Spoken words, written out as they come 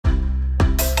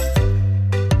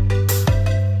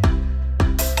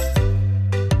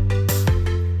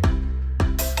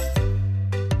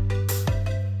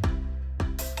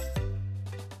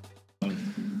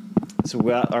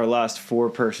our last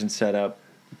 4-person setup,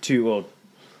 two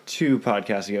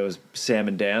podcasts ago, was Sam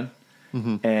and Dan.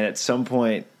 And at some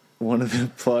point, one of the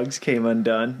plugs came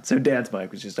undone. So Dan's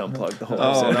mic was just unplugged the whole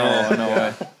episode. Oh, no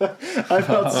way. I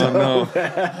felt so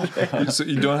bad. So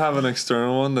you don't have an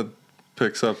external one that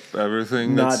picks up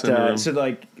everything Not that's in the room? so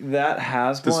like that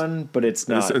has one, but it's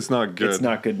not. It's not good. It's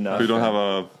not good enough. You don't have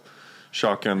a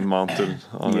shotgun mounted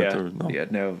on it? Or no? Yeah,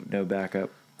 no backup.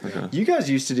 Okay. You guys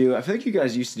used to do. I feel like you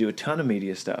guys used to do a ton of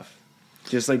media stuff,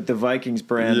 just like the Vikings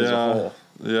brand as a whole.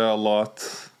 Yeah, a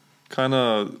lot. Kind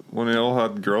of when we all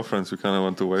had girlfriends, we kind of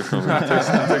went away from it.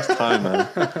 It takes time, man.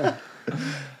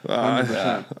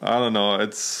 I don't know.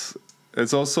 It's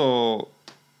also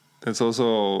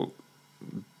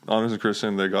Honest and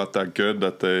Christian. They got that good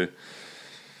that they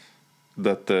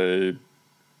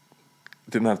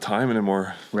didn't have time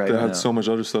anymore. Right, they had so much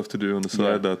other stuff to do on the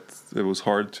side that it was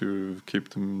hard to keep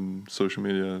the social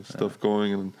media stuff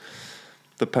going, and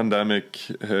the pandemic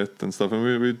hit and stuff,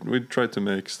 and we tried to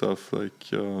make stuff like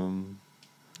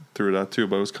through that too,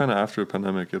 but it was kind of after the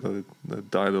pandemic it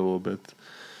died a little bit.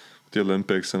 The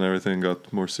Olympics and everything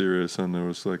got more serious, and there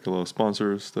was like a lot of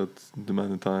sponsors that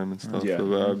demanded time and stuff. Yeah.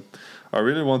 So, I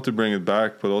really want to bring it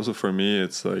back, but also for me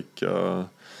it's like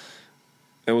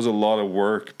it was a lot of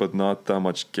work but not that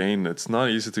much gain. It's not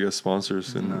easy to get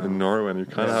sponsors in Norway, and you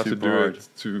kind of have to do it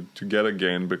to get a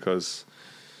gain, because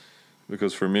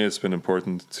for me it's been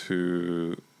important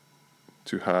to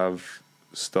have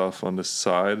stuff on the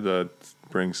side that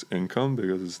brings income,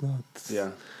 because it's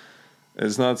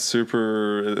not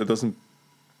super, it doesn't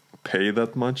pay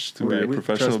that much to be a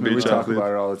professional beach athlete. We talk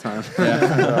about it all the time.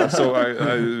 So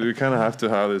we kind of have to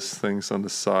have these things on the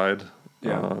side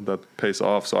that pays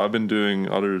off. So I've been doing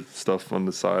other stuff on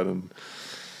the side, and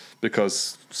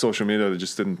because social media, they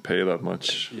just didn't pay that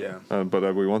much. But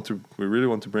we really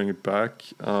want to bring it back.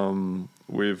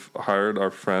 We've hired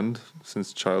our friend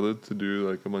since childhood to do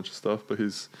like a bunch of stuff, but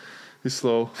he's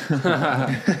slow.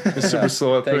 He's super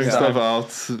slow at putting stuff out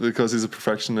because he's a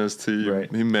perfectionist.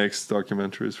 He makes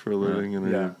documentaries for a living,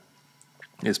 and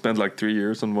he spent like 3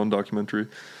 years on one documentary.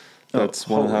 That's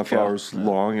 1.5 hours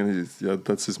long, and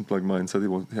that's his like mindset.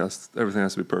 Everything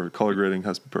has to be perfect. Color grading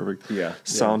has to be perfect.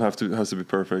 Sound has to be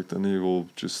perfect, and he will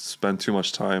just spend too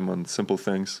much time on simple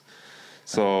things.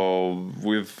 So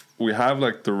we have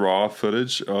like the raw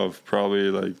footage of probably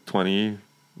like 20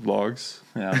 vlogs,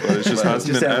 but it just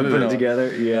hasn't been edited. Put it together.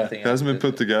 It hasn't been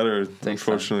put together,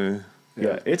 unfortunately.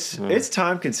 It's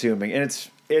time consuming, and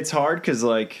it's hard because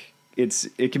like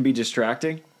it can be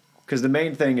distracting, because the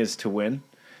main thing is to win.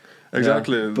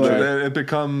 Exactly, but it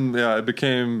became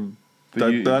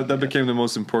the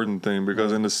most important thing,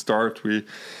 because in the start we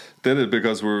did it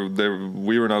because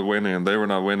we were not winning and they were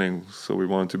not winning, so we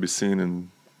wanted to be seen and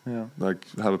like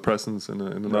have a presence in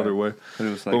another way.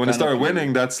 But when they start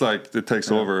winning, that's like it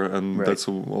takes over, and that's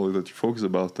all that you focus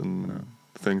about, and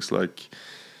things like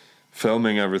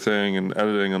filming everything and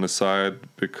editing on the side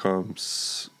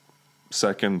becomes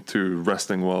second to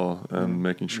resting well and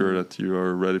making sure that you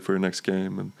are ready for your next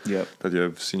game, and that you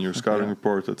have seen your scouting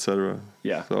report, etc.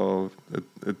 So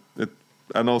it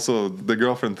and also the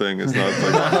girlfriend thing is not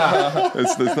like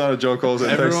it's not a joke. Also,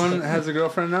 everyone has a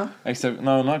girlfriend now, except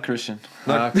not Christian.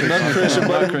 Not Christian,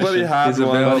 but he had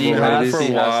one. He had for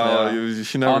a while. You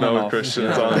never know with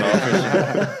Christians on and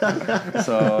off.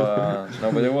 So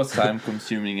no, but it was time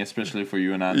consuming, especially for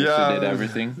you and Anders who did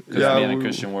everything. Because me and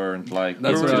Christian weren't like.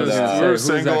 We were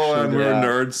single and we were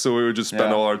nerds, so we would just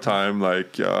spend all our time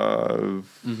like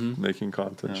making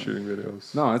content, shooting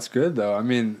videos. No, it's good though. I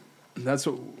mean, that's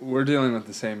what we're dealing with,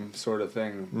 the same sort of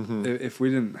thing. If we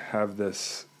didn't have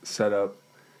this set up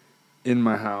in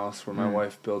my house where my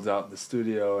wife builds out the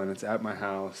studio and it's at my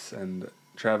house, and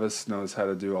Travis knows how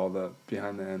to do all the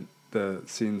behind the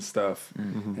scenes stuff,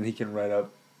 and he can write up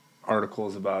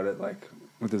articles about it like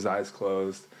with his eyes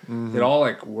closed. It all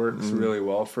like works really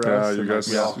well for us. You guys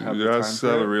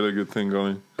have a really good thing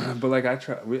going. But like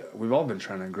we've all been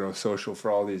trying to grow social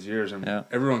for all these years, and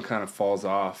everyone kind of falls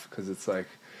off because it's like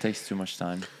takes too much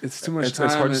time. It's too much time.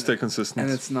 It's hard to stay consistent.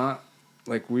 And it's not,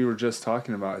 like we were just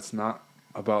talking about, it's not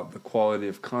about the quality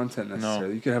of content necessarily.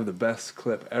 No. You could have the best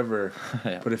clip ever,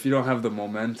 but if you don't have the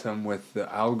momentum with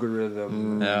the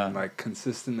algorithm and like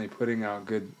consistently putting out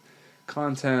good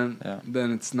content,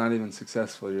 then it's not even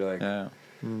successful. You're like,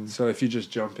 so if you just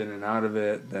jump in and out of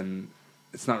it, then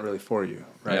it's not really for you,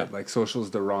 right? Like social is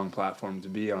the wrong platform to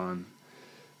be on.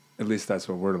 At least that's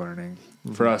what we're learning.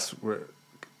 For us, we're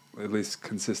at least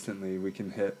consistently we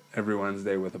can hit every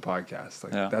Wednesday with a podcast.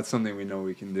 Like that's something we know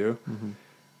we can do.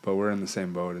 But we're in the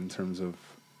same boat in terms of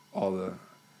all the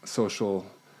social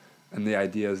and the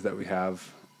ideas that we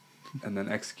have. and then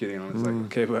executing on it. It's like,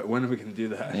 okay, but when are we going to do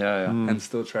that? Yeah. And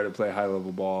still try to play high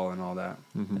level ball and all that,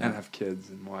 and have kids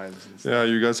and wives and stuff. Yeah,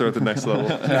 you guys are at the next level.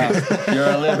 You're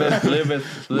a little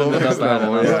bit up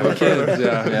level. Yeah, kids.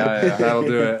 Yeah. That'll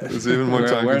do it. It's even more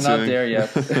time We're consuming. not there yet.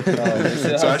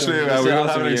 So actually, we don't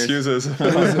have any excuses.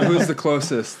 Who's the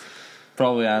closest?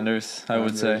 Probably Anders, I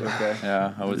would say. Okay.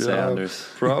 Yeah, I would say Anders.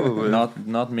 Probably.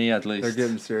 Not me, at least. They're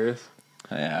getting serious.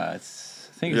 Yeah, I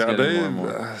think it's getting more and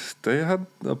more. They had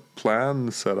a plan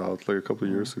set out like a couple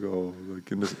of years ago,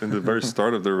 like in the very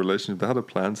start of their relationship. They had a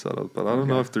plan set out, but I don't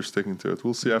know if they're sticking to it.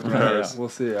 We'll see after Paris. Yeah. We'll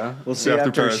see. Yeah, we'll see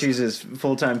after she's his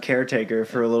full-time caretaker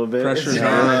for a little bit. Pressure's on.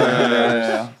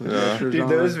 Yeah. Dude,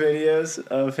 those videos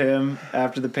of him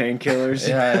after the painkillers.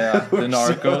 The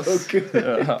Narcos. So good.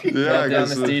 The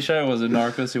anesthesia was the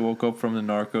Narcos. He woke up from the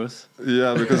Narcos.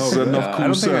 Yeah, because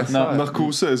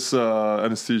narcose is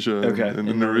anesthesia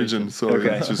in Norwegian,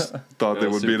 so I just thought they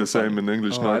would be the same in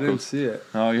English. I didn't see it.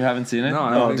 Oh, you haven't seen it? No,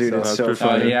 I don't think it's so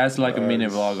funny. He has like a mini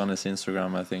vlog on his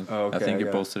Instagram, I think. Oh, okay, I think he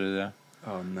posted it, yeah.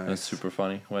 Oh, nice. That's super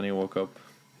funny when he woke up.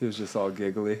 He was just all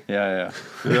giggly. Yeah.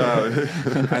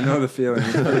 I know the feeling.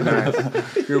 It's pretty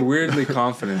nice. You're weirdly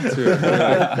confident, too.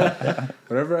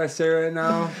 Whatever I say right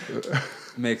now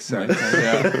makes sense.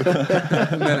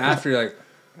 And then after, you're like,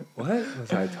 what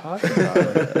was I talking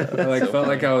about? I felt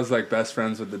like I was best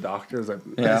friends with the doctor. I was like,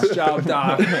 nice job,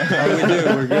 doc. How do we do?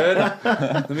 We're good?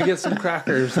 Let me get some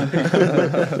crackers.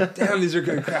 Damn, these are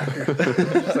good crackers.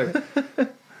 It's like,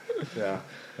 yeah.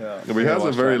 He has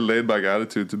a very laid-back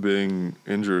attitude to being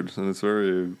injured, and it's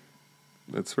very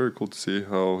cool to see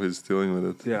how he's dealing with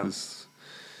it. Yeah.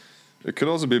 It could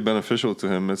also be beneficial to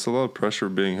him. It's a lot of pressure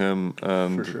being him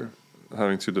and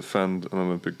having to defend an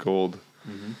Olympic gold.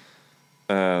 Mm-hmm.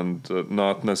 And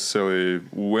not necessarily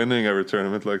winning every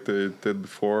tournament like they did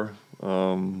before,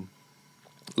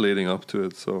 leading up to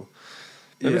it. So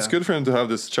maybe it's good for him to have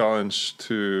this challenge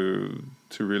to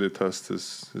really test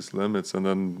his limits, and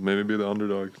then maybe be the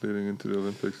underdog leading into the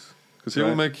Olympics. Because he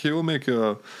will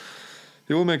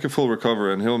make a full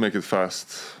recovery, and he'll make it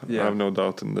fast. I have no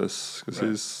doubt in this,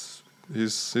 because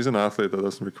he's an athlete that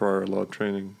doesn't require a lot of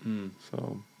training.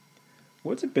 So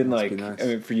what's it been like? Nice. I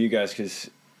mean, for you guys, because.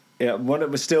 Yeah, it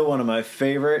was still one of my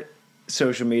favorite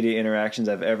social media interactions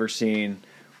I've ever seen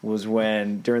was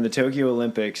when, during the Tokyo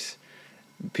Olympics,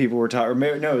 people were talking, or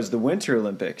maybe, no, it was the Winter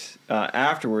Olympics,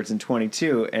 afterwards in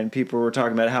 22, and people were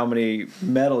talking about how many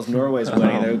medals Norway's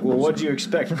winning. They're like, well, what do you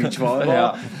expect, beach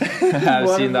volleyball?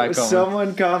 I've seen that comment.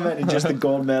 Someone commented just the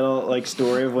gold medal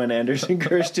story of when Anders and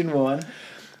Christian won.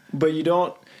 But you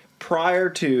don't, prior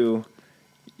to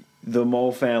the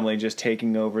Mol family just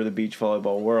taking over the beach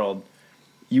volleyball world,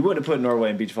 you wouldn't have put Norway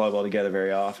and beach volleyball together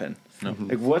very often. No.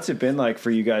 What's it been like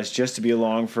for you guys just to be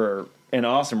along for an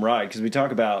awesome ride? Because we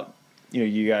talk about,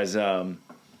 you guys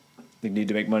need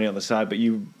to make money on the side, but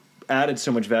you added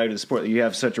so much value to the sport that you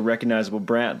have such a recognizable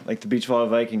brand. Like the Beach Volley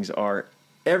Vikings are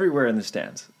everywhere in the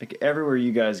stands, everywhere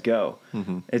you guys go.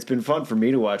 Mm-hmm. It's been fun for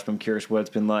me to watch, but I'm curious what it's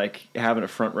been like having a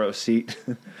front row seat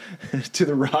to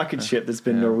the rocket ship that's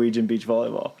been Norwegian beach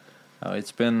volleyball. Oh,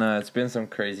 it's been some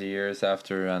crazy years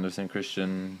after Anders and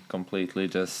Christian completely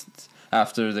just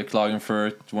after the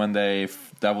Klagenfurt when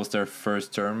that was their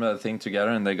first term I think together,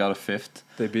 and they got a fifth.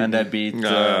 They beat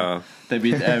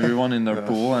everyone in their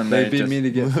pool, and they beat me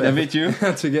to get fifth. They beat you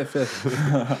to get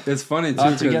fifth. It's funny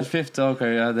too. To get fifth,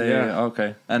 okay,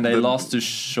 okay, and they lost to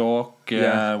Schalke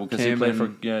because he played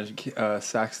for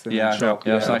Saxton. And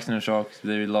Schalke. Saxton and Schalke.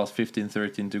 They lost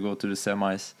 15-13 to go to the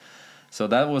semis. So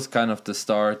that was kind of the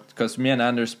start, because me and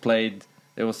Anders played,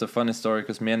 it was a funny story,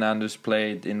 because me and Anders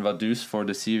played in Vaduz for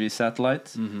the CV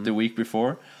satellite the week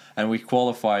before, and we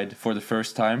qualified for the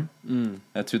first time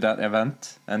to that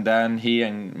event. And then he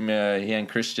and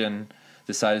Christian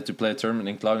decided to play a tournament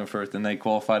in Klagenfurt, and they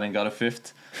qualified and got a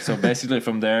fifth. So basically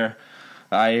from there,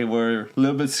 I were a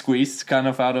little bit squeezed kind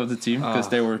of out of the team, because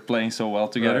they were playing so well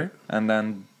together. Right. And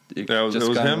then... It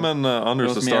was him and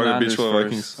Anders that started Beach Volley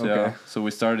Vikings. Okay. Yeah, so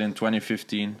we started in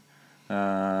 2015 when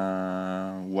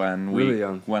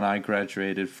I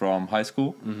graduated from high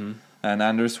school, and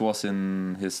Anders was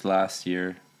in his last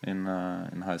year in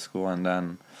high school, and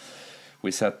then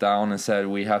we sat down and said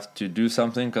we have to do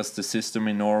something, because the system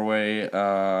in Norway,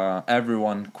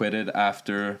 everyone quitted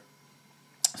after,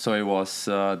 so it was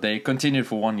they continued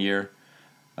for 1 year.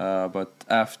 But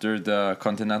after the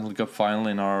Continental Cup final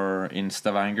in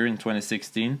Stavanger in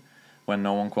 2016, when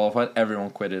no one qualified,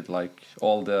 everyone quitted. Like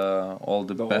all the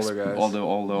best, all the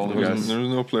older guys. There was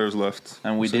no players left,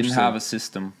 and we didn't have a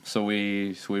system. So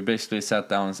we basically sat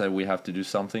down and said we have to do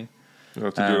something. We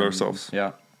have to do it ourselves.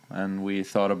 Yeah, and we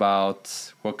thought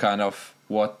about what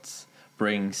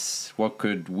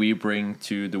could we bring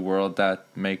to the world that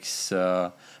makes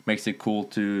it cool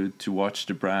to watch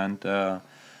the brand.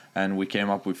 And we came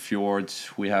up with fjords.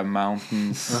 We have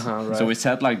mountains. Right. So we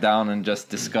sat like down and just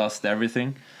discussed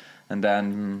everything. And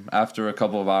then after a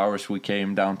couple of hours, we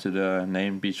came down to the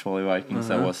name Beach Volley Vikings.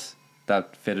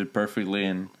 That fitted perfectly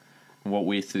in what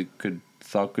we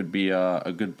thought could be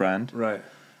a good brand. Right.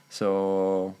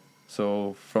 So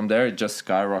from there, it just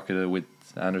skyrocketed with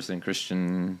Anders and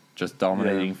Christian just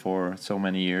dominating for so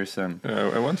many years. And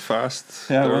it went fast.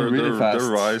 Yeah, it went really fast. Their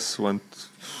rise went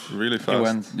really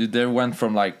fast. They went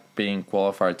from like being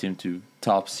qualifier team to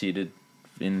top seeded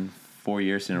in 4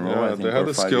 years in a row. I think, they had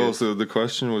the skills. The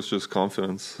question was just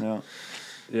confidence.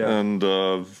 Yeah. And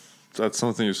that's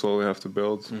something you slowly have to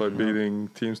build by beating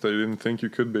teams that you didn't think you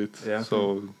could beat. Yeah.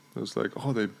 So it was like,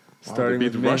 they Starting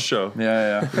beat Russia.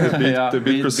 Yeah. They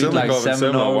beat Krasilikov in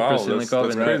semi. Wow,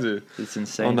 that's crazy. It's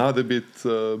insane. Oh, now they beat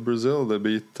Brazil. They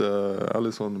beat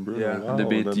Alisson and Bruno. Yeah. Wow. They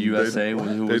beat USA,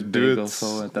 who was big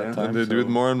also at that time. And they do it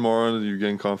more and more, and you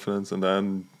gain confidence, and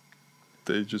then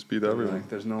they just beat everyone. Like,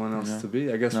 there's no one else to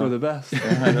beat. I guess we're the best.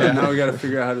 Now we got to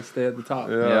figure out how to stay at the top.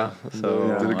 Yeah.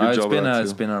 So did a good job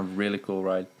it's been a really cool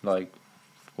ride. Like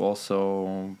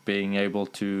also being able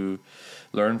to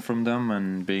learn from them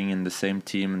and being in the same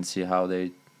team and see how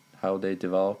they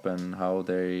develop and how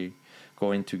they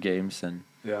go into games, and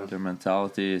their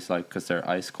mentality is like, because they're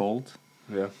ice cold.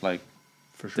 Yeah. Like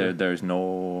for sure. There's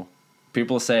no.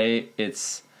 People say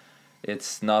it's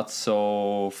not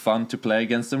so fun to play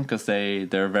against them because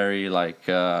they're very like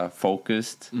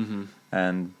focused,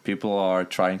 and people are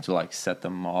trying to like set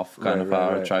them off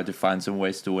try to find some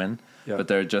ways to win, but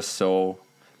they're just so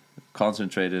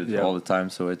concentrated all the time.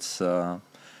 So it's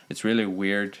really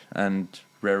weird and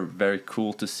very, very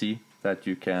cool to see that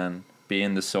you can be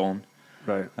in the zone,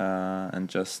 right, and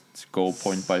just go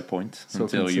point by point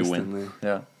until you win.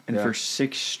 Yeah. And for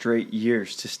 6 straight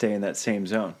years to stay in that same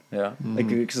zone. Yeah. Like,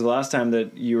 because the last time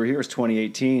that you were here was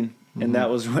 2018, and that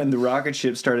was when the rocket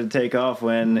ship started to take off,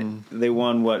 when they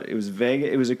won it was Vegas.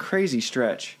 It was a crazy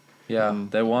stretch. Yeah,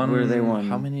 they won. Where they won.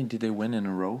 How many did they win in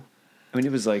a row? I mean,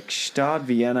 it was like Stad,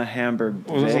 Vienna, Hamburg,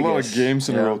 Vegas. There's a lot of games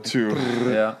in a row, too.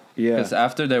 Yeah. Because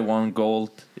after they won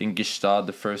gold in Gstaad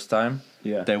the first time,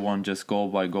 they won just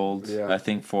gold by gold. I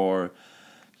think for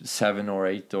 7 or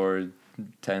 8 or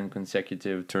 10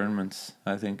 consecutive tournaments.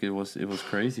 I think it was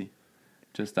crazy.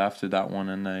 Just after that one,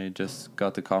 and they just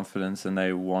got the confidence, and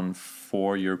they won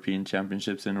 4 European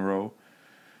championships in a row.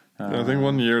 I think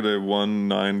one year they won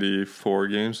 94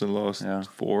 games and lost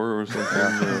 4 or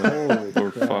something,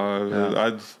 or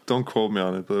 5. Don't quote me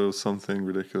on it, but it was something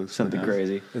ridiculous. Something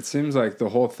crazy. It seems like the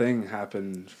whole thing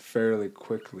happened fairly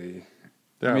quickly.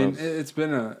 I mean, it's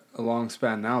been a long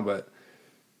span now, but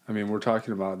I mean, we're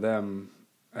talking about them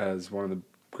as one of the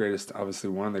greatest, obviously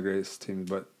one of the greatest teams,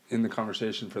 but in the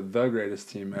conversation for the greatest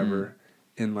team ever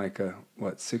in like a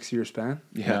 6-year span.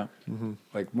 Yeah.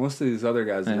 Like most of these other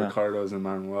guys, the Ricardos and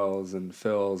Manuels and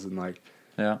Phils, and like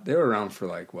they were around for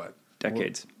like what,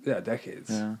 decades. Decades.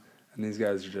 Yeah. And these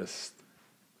guys are just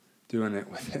doing it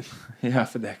within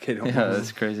half a decade almost. Yeah,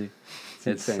 that's crazy.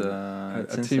 It's insane. A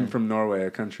team from Norway,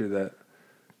 a country that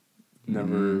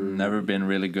never been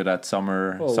really good at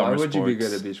summer. Well, summer why would sports. you be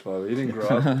good at beach volleyball? You didn't grow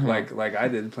up like I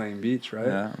did playing beach, right?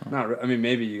 Yeah. I mean,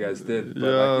 maybe you guys did,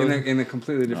 but like in a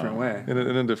completely different way. In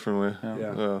a different way.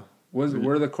 Yeah.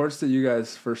 Were the courts that you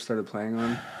guys first started playing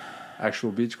on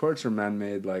actual beach courts or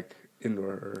man-made like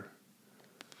indoor?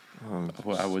 Or?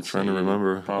 Well, I would trying say to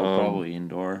remember. Probably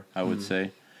indoor. I would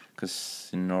say. Because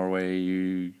in Norway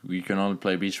you can only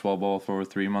play beach volleyball for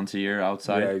 3 months a year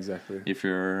outside. Yeah, exactly. If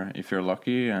you're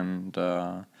lucky, and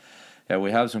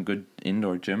we have some good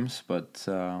indoor gyms, but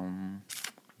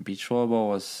beach volleyball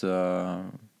was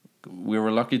we were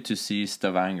lucky to see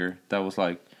Stavanger. That was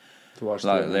like to watch.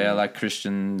 Like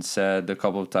Christian said a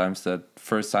couple of times, that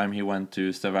first time he went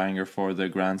to Stavanger for the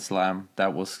Grand Slam,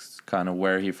 that was kind of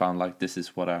where he found like, this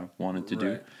is what I wanted to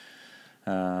do.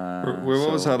 We've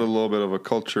always had a little bit of a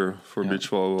culture for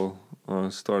beach volleyball,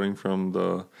 starting from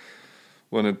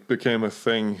when it became a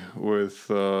thing with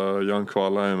Jan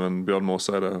Kvalheim and Bjørn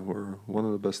Måseide were one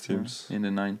of the best teams in the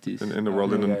 90s in the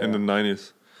world in the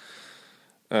 90s,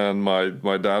 and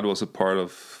my dad was a part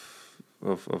of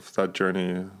that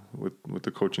journey with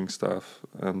the coaching staff,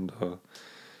 and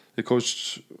he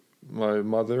coached my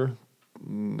mother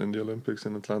in the Olympics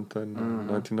in Atlanta in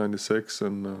 1996,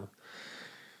 and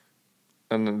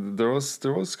there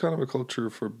was kind of a culture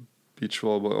for beach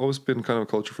volleyball. Always been kind of a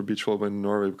culture for beach volleyball in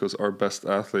Norway, because our best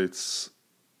athletes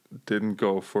didn't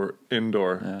go for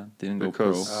indoor. Yeah, didn't go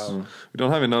pro. We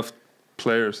don't have enough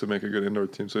players to make a good indoor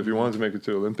team. So if you wanted to make it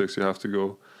to the Olympics, you have to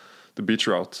go the beach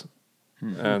route.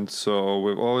 And so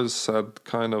we've always had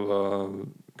kind of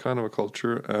a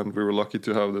culture, and we were lucky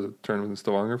to have the tournament in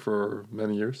Stavanger for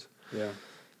many years. Yeah,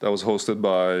 that was hosted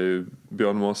by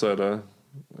Bjørn,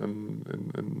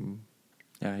 and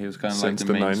yeah, he was kind of like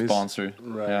the main 90s. Sponsor.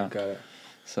 Right, yeah. Got it.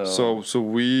 So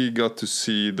we got to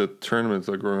see the tournament.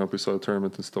 Like growing up, we saw the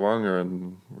tournament in Stavanger,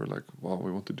 and we're like, wow,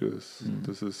 we want to do this.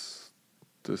 This is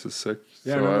sick.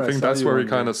 Yeah, so I think that's where we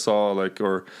kind of saw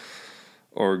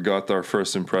or got our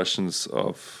first impressions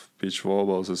of beach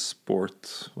volleyball as a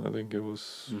sport. I think it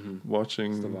was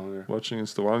watching in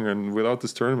Stavanger, and without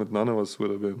this tournament, none of us would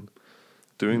have been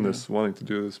doing this, wanting to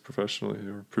do this professionally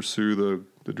or pursue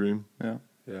the dream. Yeah.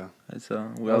 It's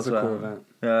that was a cool event.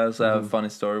 Yeah, it's a funny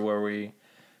story where me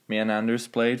and Anders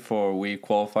we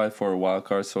qualified for a wild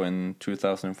card. So in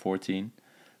 2014,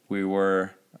 we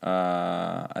were.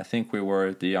 I think we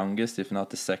were the youngest, if not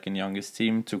the second youngest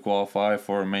team to qualify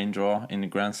for a main draw in the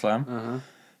Grand Slam.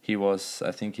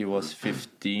 I think he was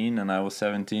 15 and I was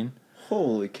 17.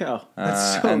 Holy cow!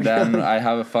 That's so and young. then I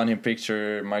have a funny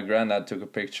picture. My granddad took a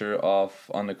picture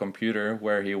on the computer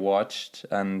where he watched,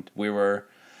 and we were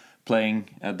playing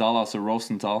Dallas or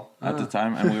Rosenthal at the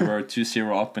time, and we were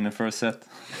 2-0 up in the first set.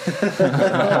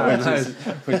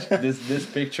 This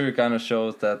picture kind of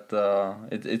shows that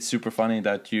it's super funny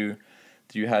that you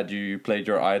played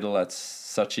your idol at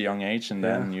such a young age, and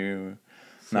then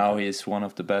now he's one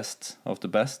of the best of the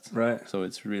best. Right. So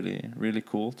it's really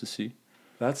cool to see.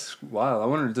 That's wild. I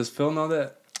wonder, does Phil know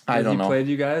that? I don't know. He played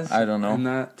you guys? I don't know. In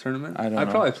that tournament? I don't know. I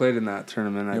probably played in that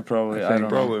tournament. You probably. I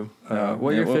don't know.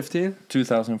 What year? 15?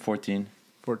 2014.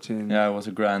 14. Yeah, it was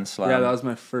a Grand Slam. Yeah, that was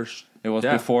my first. It was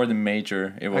before the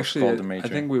major. It was called the major. I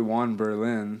think we won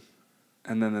Berlin,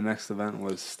 and then the next event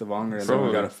was Stavanger, and then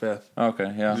we got a 5th.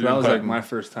 Okay, yeah. So that was like my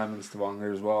first time in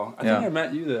Stavanger as well. I think I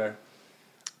met you there.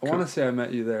 I want to say I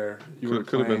met you there. You were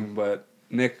playing, but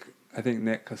I think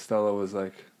Nick Costello was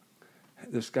like,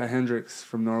 this guy Hendrik's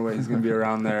from Norway, he's going to be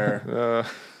around there.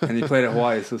 And he played at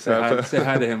Hawaii, so say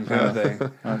hi to him kind of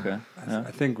thing. Okay.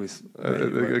 I think we...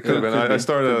 it could have been. I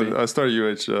started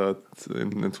UH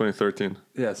in 2013.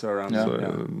 Yeah, so around that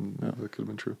could have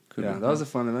been true. That was a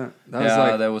fun event.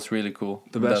 That was really cool.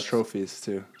 The best trophies,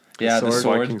 too. Yeah, the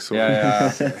sword. Viking sword. Yeah.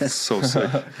 So sick.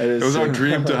 It was our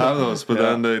dream to have those, but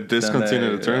then they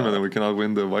discontinued the tournament and we cannot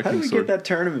win the Viking sword. How did we get that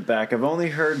tournament back? I've only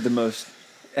heard the most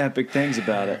epic things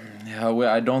about it. Yeah,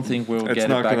 I don't think we'll get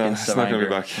it back in Stavanger. It's not going to be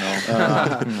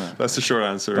back. No. That's the short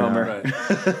answer. Bummer.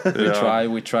 Right.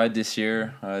 We tried this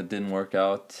year. It didn't work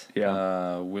out.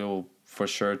 Yeah. We'll for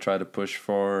sure try to push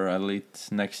for elite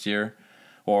next year.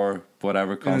 Or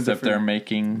whatever concept they're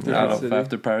making out of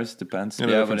after Paris. Depends. But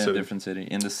in a different city.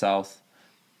 In the south,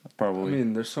 probably. I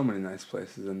mean, there's so many nice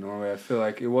places in Norway. I feel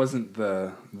like it wasn't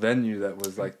the venue that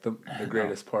was like the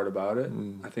greatest part about it.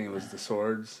 I think it was the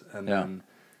swords. And then,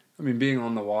 I mean, being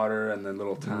on the water and the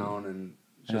little town and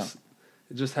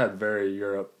it just had very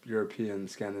European,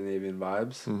 Scandinavian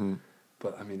vibes.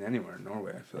 But I mean, anywhere in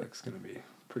Norway, I feel like it's going to be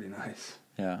pretty nice.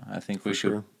 Yeah, I think we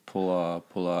should pull a,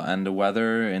 and the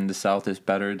weather in the south is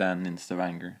better than in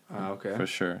Stavanger. Okay. For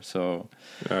sure. So.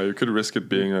 Yeah, you could risk it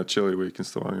being a chilly week in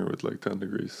Stavanger with like 10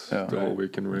 degrees the whole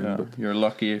week in rain. Yeah. But you're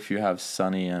lucky if you have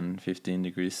sunny and 15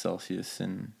 degrees Celsius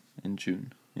in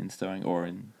June in Stavanger, or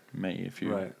in May if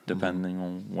you depending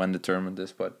on when the tournament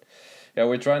is. But yeah,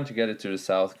 we're trying to get it to the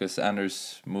south because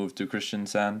Anders moved to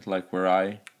Kristiansand, like where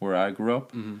I grew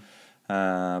up.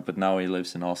 But now he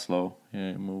lives in Oslo.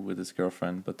 He moved with his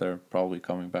girlfriend, but they're probably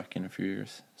coming back in a few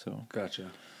years. So gotcha.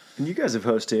 And you guys have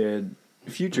hosted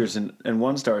futures and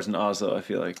one stars in Oslo. I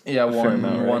feel like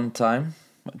one time,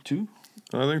 2.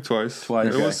 I think twice.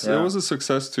 It was a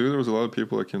success too. There was a lot of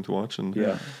people that came to watch,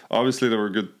 and obviously there were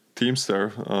good teams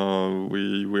there.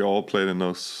 We all played in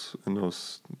those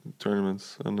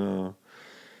tournaments, and.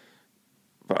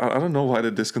 I don't know why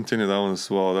they discontinued that one as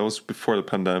well. That was before the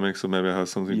pandemic, so maybe it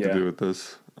has something to do with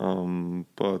this.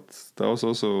 But that was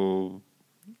also...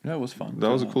 Yeah, it was fun. That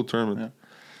was a cool tournament. Yeah.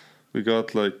 We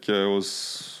got it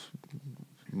was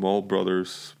Mol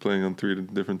brothers playing on 3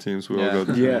 different teams. We all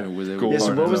got gold.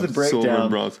 So what was the breakdown? Silver and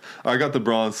bronze. I got the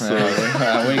bronze. So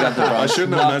we got the bronze. I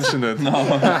shouldn't have mentioned it. No.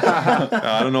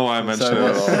 I don't know why I mentioned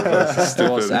it. It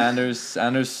was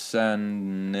Anders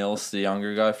and Nils, the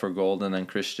younger guy, for gold, and then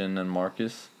Christian and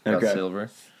Marcus got silver.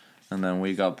 And then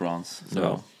we got bronze.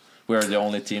 So we're the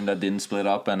only team that didn't split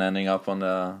up and ending up on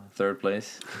the third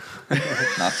place.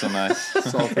 Not so nice.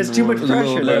 It's too much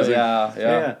pressure, though.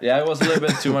 Yeah. It was a little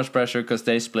bit too much pressure because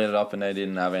they split it up and they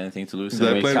didn't have anything to lose.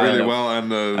 They played really well, and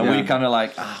we kind of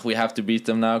like we have to beat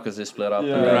them now because they split up.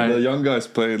 Yeah, the young guys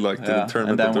played like the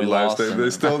tournament of their lives. They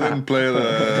still didn't play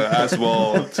as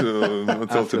well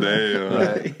until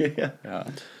today.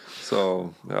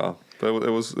 So but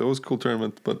it was a cool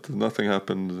tournament, but nothing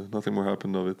more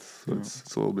happened of it. So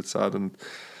it's a little bit sad, and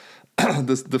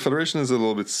the federation is a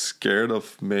little bit scared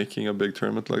of making a big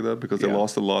tournament like that because they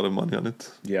lost a lot of money on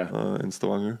it. In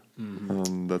Stavanger.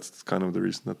 That's kind of the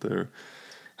reason that they're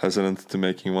hesitant to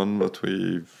making one. But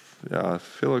I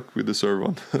feel like we deserve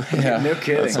one. No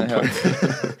kidding.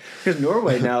 Because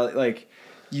Norway now, like,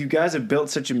 you guys have built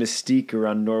such a mystique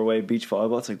around Norway beach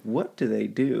volleyball. It's like, what do they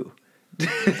do? I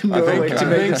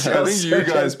think you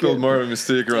guys build more of a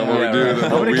mystique around what we do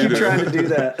than what we do. I'm gonna keep trying to do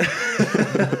that.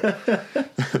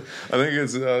 I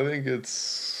think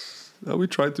it's we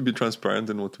try to be transparent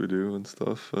in what we do and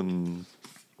stuff, and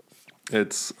I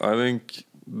think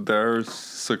their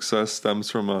success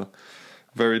stems from a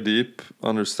very deep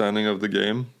understanding of the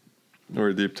game, or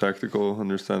a deep tactical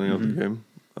understanding of the game,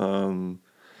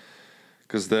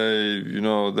 because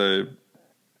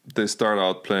they start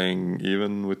out playing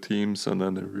even with teams, and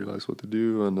then they realize what to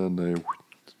do, and then they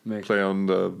play on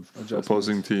the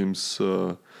opposing team's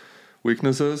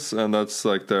weaknesses, and that's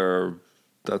like their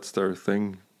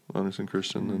thing, Anders and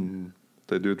Christian, and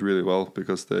they do it really well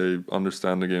because they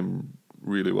understand the game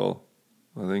really well.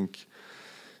 I think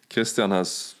Christian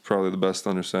has probably the best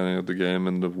understanding of the game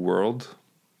in the world,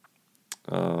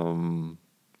 and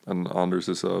Anders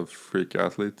is a freak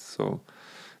athlete, so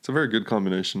it's a very good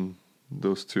combination,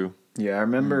 those two. Yeah, I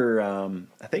remember,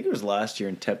 I think it was last year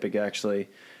in Tepik, actually,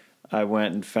 I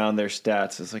went and found their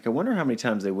stats. It's like, I wonder how many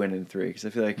times they win in 3, because I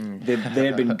feel like they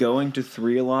had been going to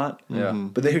 3 a lot,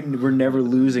 but they were never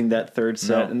losing that third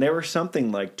set, and they were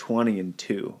something like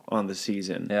 20-2 on the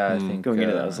season. Yeah, I think going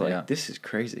into that, I was like, this is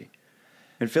crazy.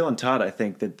 And Phil and Todd, I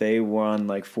think that they won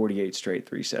like 48 straight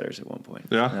 3-setters at one point.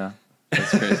 Yeah. That's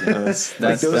crazy.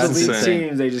 Those elite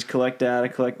teams, they just collect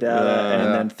data,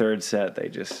 and then third set they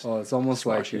just. Well, it's almost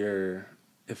like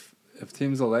if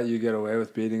teams will let you get away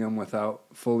with beating them without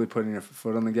fully putting your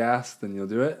foot on the gas, then you'll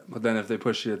do it. But then if they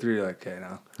push you to 3, you're like, okay,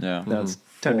 now. Yeah. That's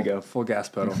time to go. Full gas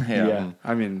pedal. Yeah.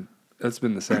 I mean, it's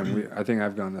been the same. I think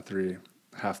I've gone to 3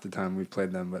 half the time we've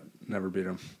played them, but never beat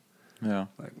them. Yeah.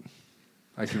 Like,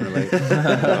 I can relate.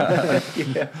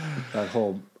 That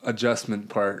whole adjustment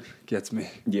part gets me.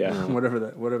 Yeah. Whatever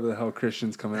the hell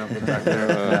Christian's coming up with back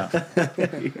there.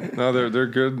 No, they're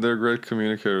good. They're great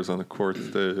communicators on the court.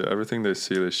 Everything they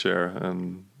see, they share,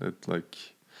 and it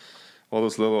like all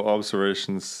those little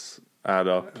observations add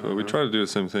up. We try to do the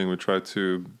same thing. We try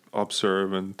to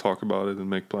observe and talk about it and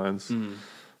make plans.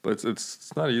 But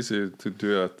it's not easy to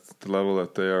do it at the level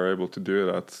that they are able to do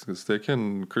it at, because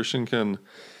Christian can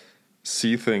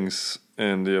see things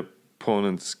in the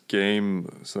opponent's game.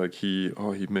 It's like he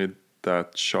made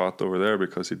that shot over there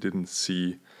because he didn't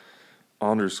see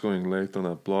Anders going late on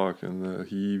that block, and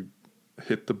he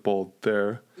hit the ball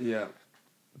there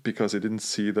because he didn't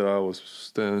see that I was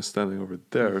standing over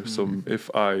there. So if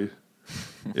I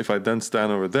then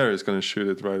stand over there, he's going to shoot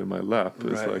it right in my lap.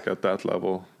 It's like at that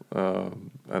level,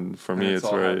 and for me it's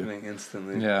all very happening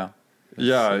instantly.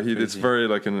 It's very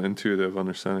like an intuitive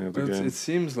understanding of the game. It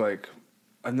seems like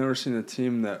I've never seen a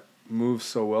team that moves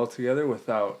so well together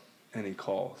without any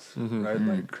calls, right?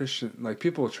 Like Christian, like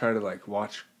people try to like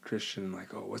watch Christian,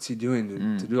 like, oh, what's he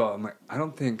doing to do all? I'm like, I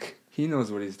don't think he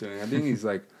knows what he's doing. I think he's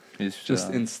like he's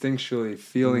just instinctually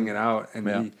feeling it out, and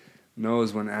he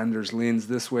knows when Anders leans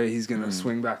this way, he's gonna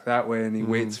swing back that way, and he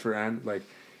waits for like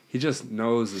he just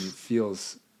knows and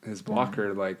feels his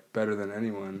blocker like better than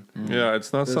anyone. Yeah,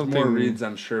 it's not There's something. more reads,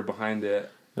 I'm sure, behind it.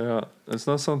 Yeah, it's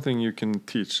not something you can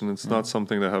teach, and it's not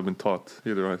something that have been taught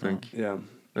either. I think. Yeah,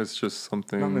 it's just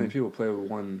something. Not many people play with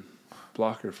one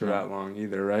blocker for that long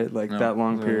either, right? Like that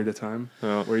long period of time,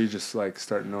 where you just like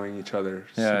start knowing each other.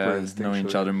 Knowing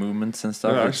each other movements and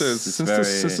stuff. Yeah, actually,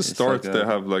 since the start, they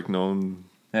have like known.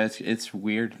 Yeah, it's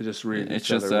weird. They just read. It's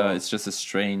just a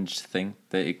strange thing.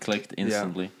 It clicked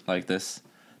instantly like this.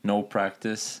 No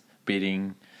practice,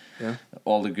 beating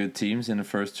all the good teams in the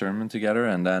first tournament together,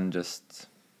 and then just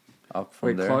up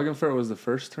from there. Wait, Klagenfurt was the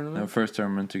first tournament? First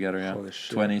tournament together, yeah. Holy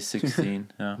shit.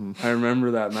 2016, yeah. I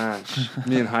remember that match.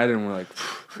 Me and Hayden were like,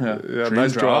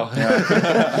 nice draw.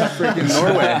 Freaking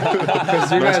Norway.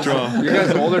 Because you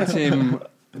guys' older team,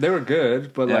 they were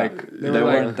good, but like they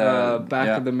were like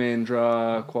back of the main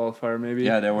draw qualifier maybe.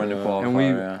 Yeah, they were in the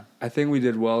qualifier. And I think we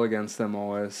did well against them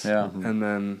always. Yeah. And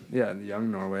then the young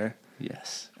Norway.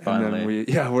 yes, finally. And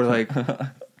then we're like, all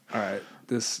right,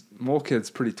 this Mol kid's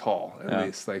pretty tall at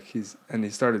least. Like he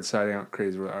started siding out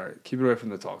crazy. We're like, all right, keep it away from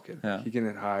the tall kid. Yeah. He can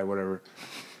hit high, whatever.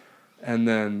 And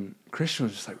then Christian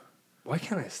was just like, why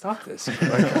can't I stop this?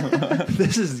 Like,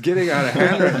 this is getting out of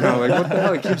hand right now. Like, what the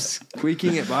hell? He keeps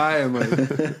squeaking it by. And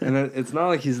it's not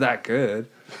like he's that good.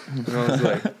 And I was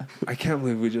like, I can't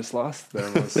believe we just lost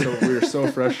them. We were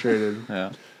so frustrated.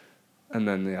 Yeah. And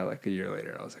then, like a year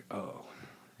later, I was like, oh.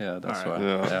 Yeah, that's why.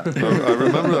 Yeah. I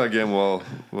remember that game well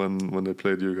when they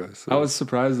played you guys. So. I was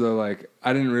surprised, though. Like,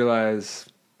 I didn't realize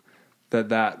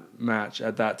that match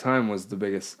at that time was the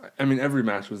biggest. I mean, every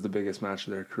match was the biggest match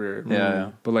of their career.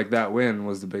 Yeah. But like that win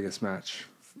was the biggest match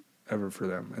ever for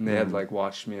them, and they had like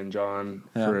watched me and John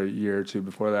for a year or two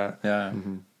before that. Yeah.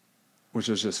 Which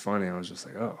was just funny. I was just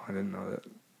like, oh, I didn't know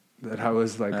that I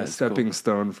was like a stepping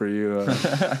stone for you in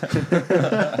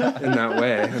that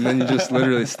way, and then you just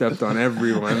literally stepped on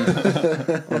everyone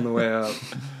on the way up.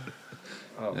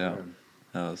 Oh, yeah. Man.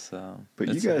 That was, but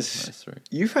you guys,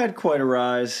 you've had quite a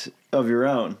rise of your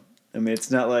own. I mean, it's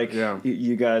not like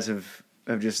you guys have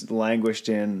just languished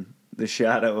in the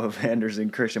shadow of Anders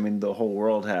and Christian. I mean, the whole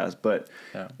world has. But,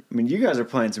 I mean, you guys are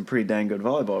playing some pretty dang good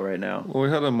volleyball right now. Well, we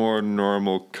had a more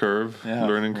normal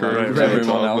learning curve. Right.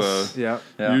 Everyone else.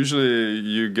 Usually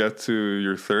you get to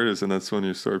your 30s, and that's when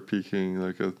you start peaking,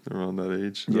 like around that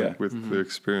age, with the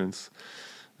experience.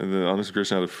 And then Anders and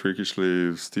Christian had a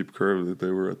freakishly steep curve that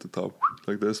they were at the top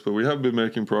like this. But we have been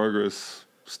making progress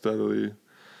steadily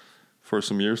for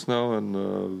some years now,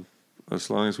 and as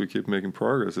long as we keep making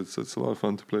progress, it's a lot of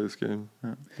fun to play this game.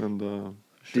 Yeah. And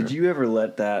Did you ever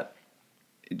let that,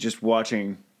 just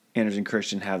watching Anders and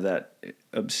Christian have that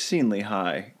obscenely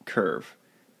high curve,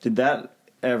 did that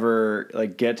ever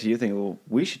like get to you thinking, well,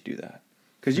 we should do that?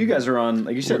 Because you guys are on,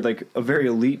 like you said, like a very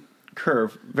elite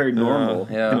curve, very normal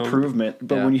improvement,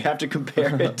 but when you have to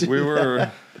compare it to we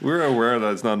were aware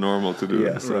that it's not normal to do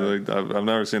this. Like, I've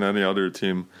never seen any other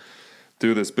team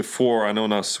do this before. I know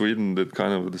now Sweden did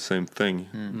kind of the same thing,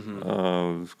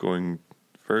 going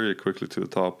very quickly to the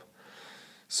top.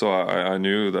 So I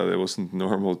knew that it wasn't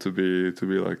normal to be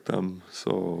like them.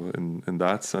 So in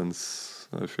that sense,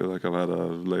 I feel like I've had a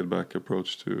laid back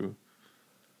approach to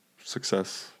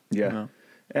success. Yeah.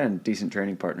 And decent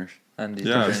training partners.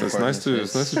 It's nice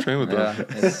to train with them.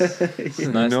 It's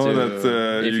nice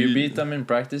that if you beat them in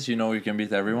practice, you know you can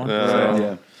beat everyone.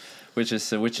 Which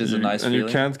is a nice feeling. And you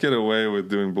can't get away with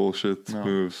doing bullshit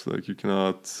moves. Like you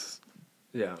cannot.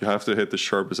 Yeah. You have to hit the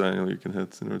sharpest angle you can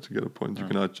hit in order to get a point. You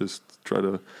cannot just try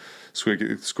to squeak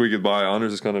it by.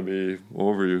 Anders is gonna be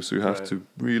over you, so you have to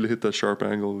really hit that sharp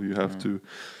angle. You have to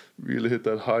really hit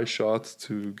that high shot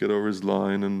to get over his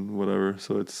line and whatever.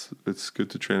 So it's good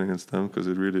to train against them because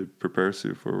it really prepares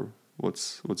you for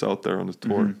what's out there on the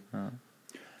tour. I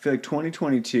feel like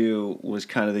 2022 was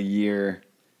kind of the year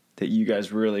that you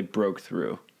guys really broke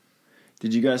through.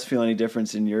 Did you guys feel any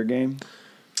difference in your game?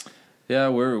 Yeah,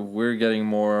 we're getting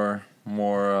more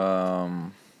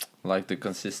like the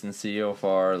consistency of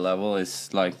our level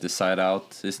is like the side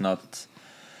out is not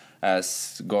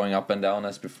as going up and down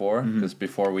as before, because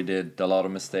before we did a lot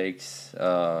of mistakes.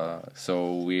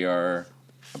 So we are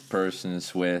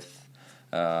persons with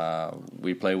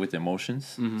we play with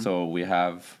emotions. So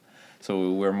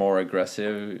we're more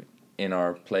aggressive in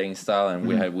our playing style, and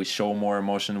we show more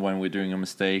emotion when we're doing a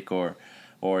mistake, or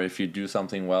if you do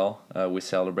something well, we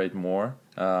celebrate more.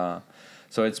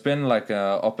 So it's been like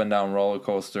a up and down roller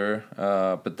coaster,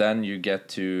 but then you get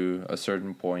to a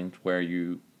certain point where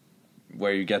you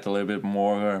get a little bit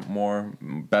more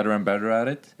better and better at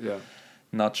it. Yeah.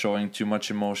 Not showing too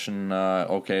much emotion.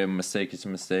 Okay, a mistake is a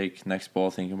mistake. Next ball,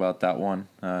 think about that one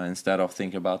instead of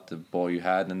thinking about the ball you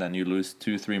had, and then you lose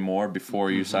 2-3 more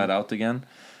before you side out again.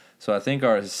 So I think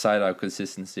our side out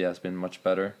consistency has been much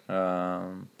better.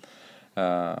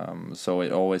 So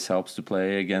it always helps to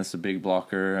play against a big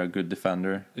blocker, a good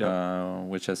defender,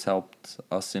 which has helped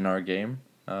us in our game.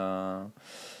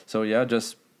 So yeah,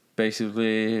 just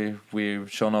basically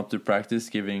we've shown up to practice,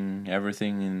 giving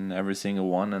everything in every single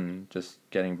one, and just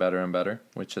getting better and better,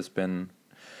 which has been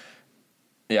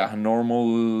a normal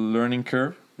learning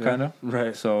curve, kind of.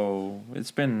 Right. So it's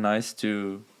been nice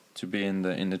to be in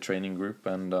the training group,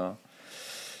 and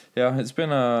it's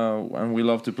been and we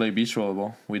love to play beach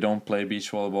volleyball. We don't play beach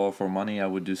volleyball for money. I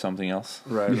would do something else.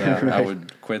 Right. I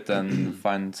would quit and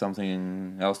find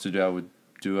something else to do. I would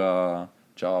do a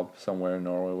job somewhere in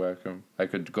Norway where I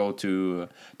could go to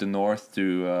the north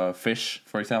to fish,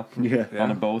 for example,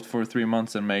 on a boat for 3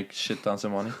 months and make shit tons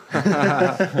of money.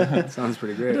 Sounds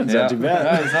pretty great. It's not too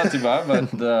bad. It's not too bad,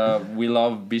 but we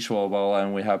love beach volleyball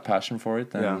and we have passion for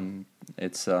it, and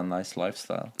it's a nice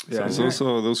lifestyle. Yeah, it's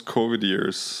also those COVID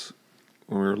years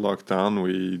when we were locked down.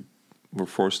 We were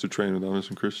forced to train with Anders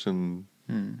and Christian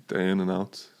day in and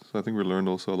out. So I think we learned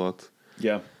also a lot.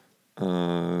 Yeah.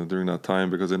 During that time,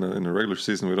 because in a regular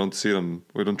season we don't see them,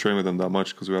 we don't train with them that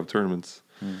much because we have tournaments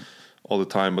all the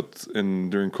time. But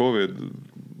during COVID,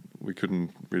 we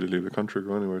couldn't really leave the country or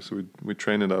go anywhere, so we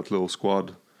trained in that little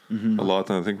squad a lot,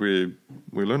 and I think we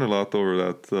learned a lot over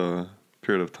that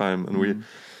period of time. And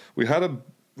we had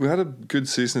a good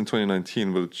season in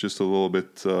 2019, but it's just a little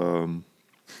bit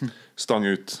stung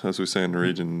out, as we say in the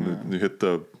region. You hit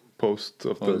the post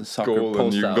of the goal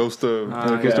and you goes the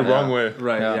wrong way.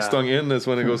 Right. Yeah. Stung in is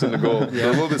when it goes in the goal. So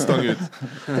a little bit stung out.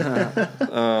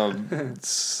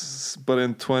 But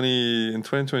in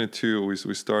 2022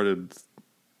 we started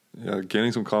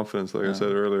gaining some confidence. Like I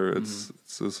said earlier, it's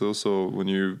also when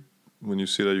you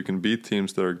see that you can beat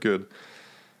teams that are good,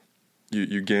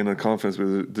 you gain a confidence.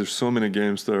 But there's so many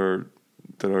games that are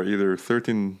either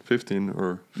 13-15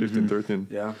 or 15-13.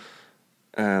 Yeah.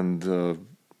 And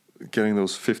getting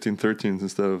those 15-13s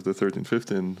instead of the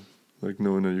 13-15, like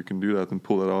knowing that you can do that and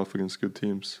pull that off against good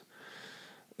teams,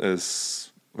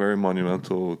 is very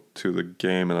monumental to the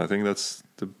game. And I think that's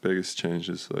the biggest change,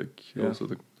 is like also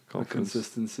the confidence. The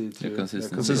consistency too. The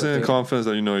consistency. Consistency and confidence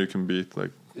that you know you can beat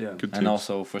good teams. And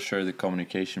also for sure the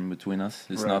communication between us.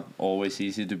 It's not always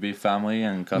easy to be family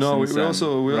and cousins. No,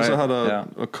 we also had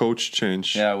a coach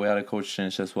change. Yeah, we had a coach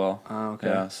change as well. Okay.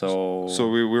 Yeah, so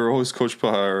we were always coached by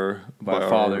our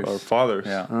fathers.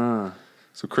 Yeah.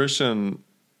 So Christian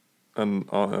and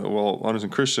Anders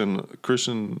and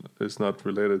Christian is not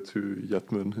related to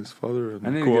Jetmund, his father. And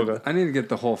I need to get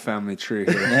the whole family tree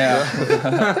here. Yeah.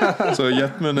 So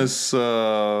Jetmund is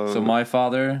so my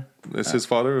father is his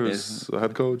father, who's a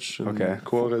head coach. And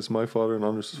Kåre is my father, and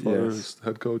Anders' father is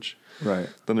head coach. Right.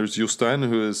 Then there's Jostein,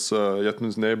 who is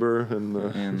Jetmund's neighbor in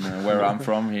where I'm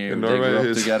from. Here, in they Norway,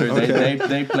 grew up together.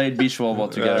 They played beach volleyball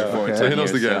together for 10 so he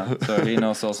knows years. the game. Yeah. So he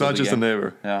knows also it's not the just game. a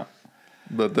neighbor. Yeah.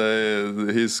 But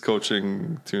he's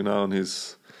coaching too now, and he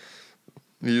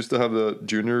used to have the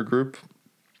junior group,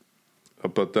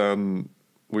 but then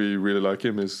we really like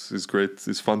him. He's great.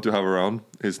 He's fun to have around.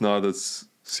 He's not as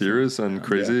serious and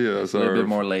crazy as a little bit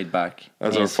more laid back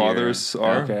as our fathers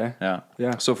are. Okay.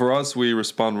 Yeah. So for us, we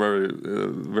respond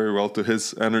very well to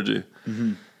his energy.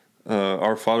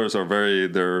 Our fathers are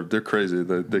they're crazy.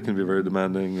 They can be very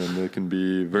demanding, and they can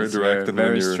be very direct. And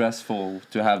very stressful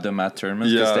to have them at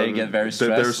tournaments because they get very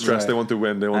stressed. They're stressed. They want to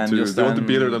win. They want to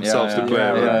beat themselves to play.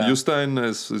 Jostein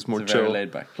is more chill. Very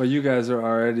laid back. But you guys are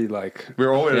already like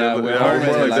we're already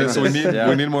like this. So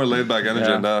we need more laid back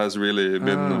energy, and that has really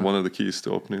been one of the keys to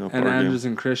opening up. And our Anders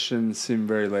game. and Christian seem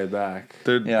very laid back.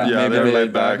 They're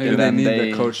laid back. Maybe they need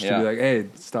the coach to be like, hey,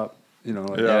 stop.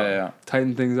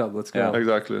 Tighten things up. Let's go. Yeah,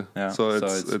 exactly. Yeah. So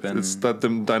it's that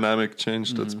dynamic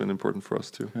change that's been important for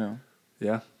us too.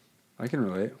 Yeah, I can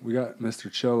relate. We got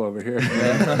Mr. Chill over here.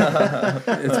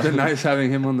 It's been nice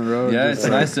having him on the road. Yeah, it's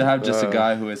nice to have just a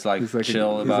guy who is like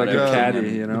chill about it. He's like a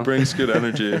caddy, It brings good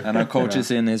energy. And our coach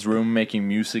is in his room making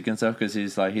music and stuff because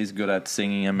he's good at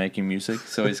singing and making music.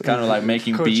 So he's kind of like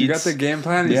making coach, beats. You got the game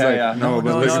plan? He's like, no,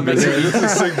 but let's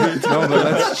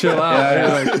chill out.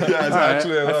 I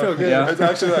feel good. Yeah. It's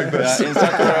actually like this. In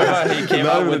Sakuraba, he came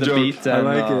out with a beat. I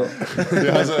like it.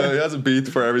 He has a beat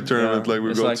for every tournament. Like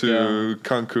we go to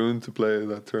Cancun to play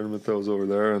that tournament that was over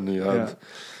there, and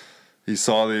he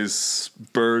saw these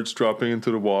birds dropping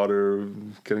into the water,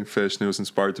 getting fish, and he was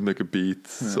inspired to make a beat.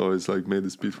 So he's like made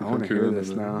this beat for Cancun. I want to hear this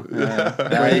now.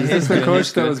 Wait, is this the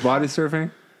coach that was body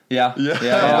surfing? Yeah. He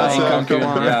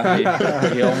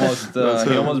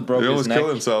almost broke his neck. Killed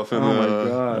himself. Oh my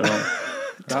god.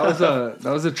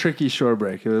 That was a tricky shore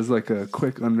break. It was like a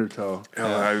quick undertow.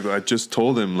 I just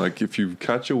told him, like, if you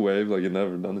catch a wave, like you've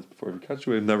never done this before, if you catch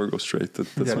a wave, never go straight.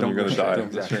 That's when you're gonna die.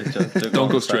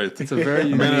 Don't go straight. It's a very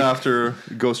unique. Minute after,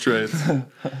 go straight.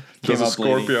 Just a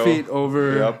Scorpio. Feet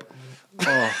over. Yep.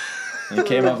 Oh. And he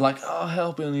came up like, oh,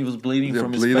 help! And he was bleeding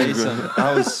from his face. And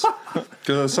I was,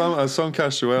 because I saw him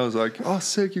catch the wave. I was like, oh,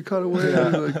 sick! You caught a wave.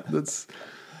 Like,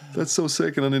 that's so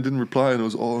sick. And then he didn't reply, and it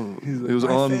was on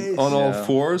all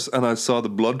fours, and I saw the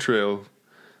blood trail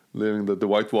leaving the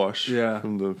whitewash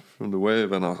from the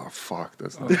wave, and I was like, fuck,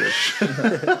 that's not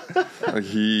good.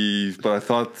 But I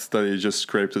thought that he just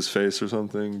scraped his face or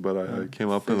something, but I came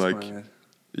up and like,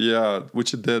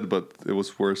 which it did, but it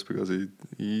was worse because he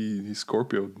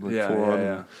Scorpioed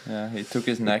forearm. Yeah, he took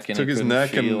his neck and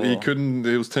he couldn't.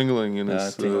 He was tingling in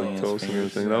his toes and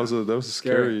everything. That was a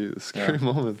scary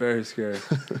moment. Very scary.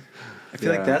 I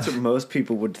feel like that's what most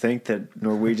people would think that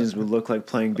Norwegians would look like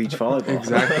playing beach volleyball.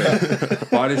 Exactly.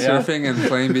 Body surfing and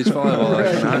playing beach volleyball.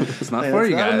 Like, it's not for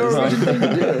you guys.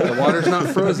 The water's not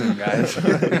frozen, guys.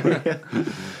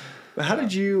 But how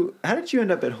did you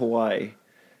end up at Hawaii?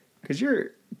 Because you're a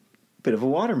bit of a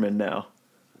waterman now.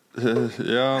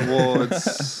 Yeah, well,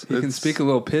 it's you can speak a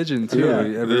little pigeon too.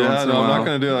 Yeah, Every once in a I'm while. not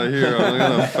going to do that here. I'm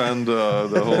going to offend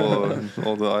the whole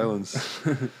all the islands.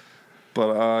 But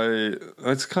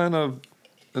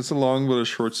it's a long but a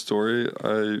short story.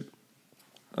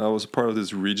 I was part of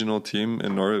this regional team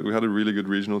in Norway. We had a really good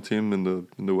regional team in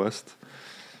the West.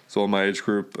 So my age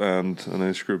group and an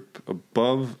age group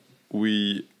above,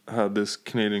 we had this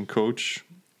Canadian coach.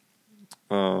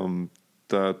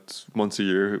 That once a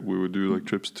year we would do like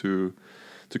trips to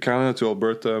Canada, to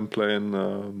Alberta, and playing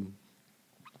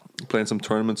some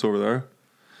tournaments over there.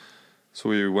 So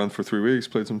we went for 3 weeks,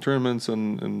 played some tournaments,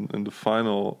 and in the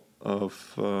final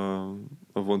of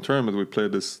one tournament we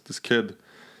played this kid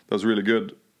that was really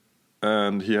good,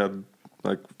 and he had,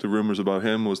 like, the rumors about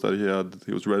him was that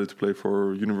he was ready to play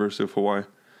for University of Hawaii.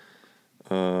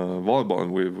 Volleyball,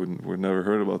 and we've never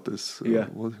heard about this. Yeah,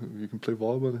 you can play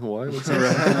volleyball in Hawaii.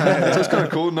 That's kind of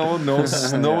cool. No one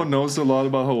knows a lot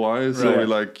about Hawaii, so we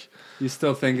like. You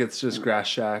still think it's just grass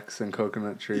shacks and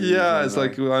coconut trees? Yeah, it's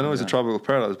like I know it's a tropical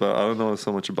paradise, but I don't know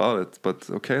so much about it. But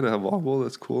okay, they have volleyball.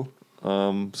 That's cool.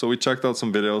 So we checked out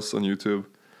some videos on YouTube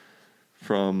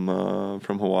from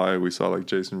Hawaii. We saw like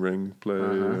Jason Ring play.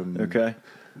 Okay.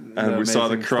 And we saw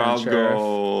the crowd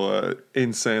go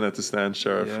insane at the stand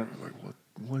sheriff. Yeah. Like,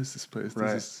 what is this place?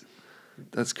 Right.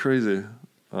 That's crazy.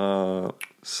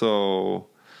 So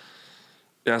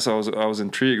I was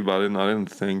intrigued about it, and I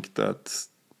didn't think that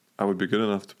I would be good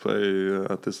enough to play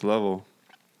at this level.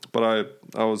 But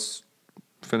I was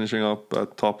finishing up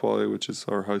at Top Volley, which is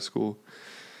our high school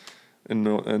in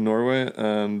Norway,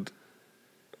 and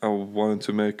I wanted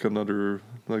to make the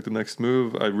next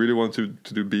move. I really wanted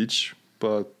to do beach.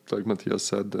 But like Mathias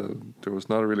said, there was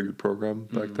not a really good program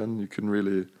back then. You couldn't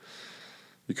really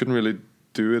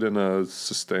do it in a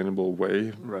sustainable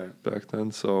way back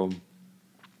then. So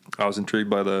I was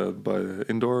intrigued by the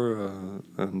indoor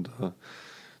and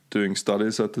doing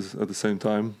studies at the same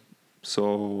time.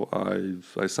 So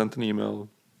I sent an email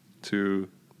to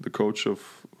the coach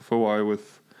of Hawaii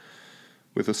with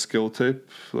a skill tape,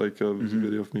 like a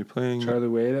video of me playing. Charlie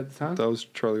Wade at the time? That was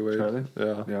Charlie Wade. Charlie?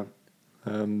 Yeah.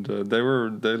 And they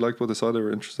liked what they saw. They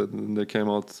were interested, and they came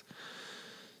out.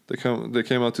 They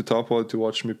came out to Top Volley to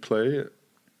watch me play,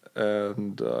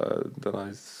 and then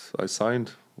I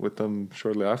signed with them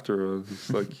shortly after. It's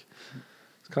like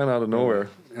it's kind of out of nowhere.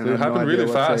 And it happened really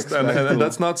fast, and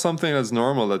that's not something that's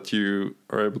normal that you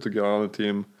are able to get on a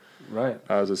team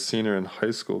as a senior in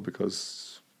high school,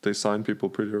 because they sign people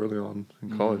pretty early on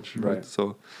in college, right?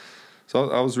 So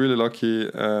I was really lucky,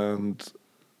 and.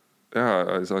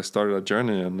 Yeah, I started a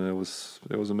journey, and it was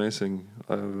amazing.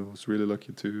 I was really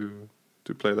lucky to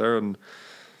play there, and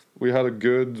we had a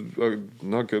good,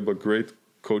 not good, but great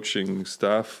coaching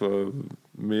staff.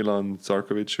 Milan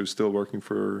Zarkovic, who's still working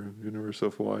for University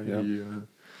of Hawaii,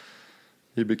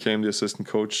 he became the assistant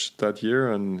coach that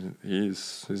year, and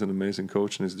he's an amazing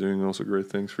coach, and he's doing also great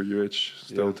things for UH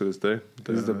still to this day.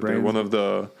 They're one of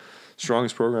the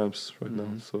strongest programs right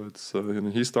now. So it's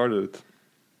and he started it.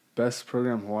 Best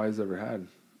program Hawaii's ever had,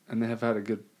 and they have had a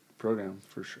good program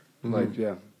for sure. Like,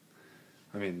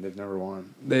 I mean, they've never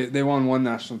won. They won one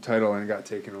national title and it got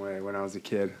taken away when I was a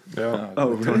kid. Yeah.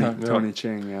 Tony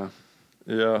Ching. Yeah.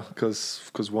 Yeah,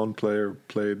 because one player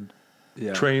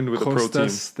trained with a pro team.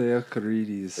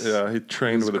 Theokaridis. Yeah, he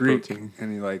trained with a pro team,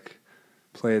 and he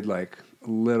played a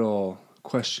little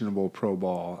questionable pro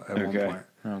ball at one point.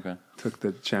 Okay. Took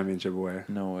the championship away.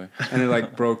 No way. And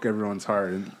it broke everyone's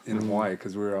heart in Hawaii,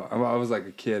 because I was like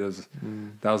a kid.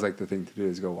 That was like the thing to do,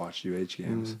 is go watch UH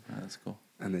games. That's cool.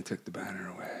 And they took the banner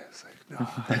away. It's like, no.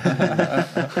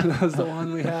 That was the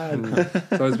one we had.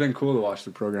 So it's been cool to watch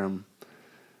the program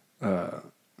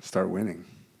start winning.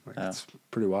 It's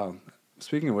pretty wild.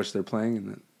 Speaking of which, they're playing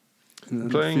in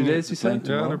a few days, you said?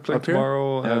 Yeah, they're playing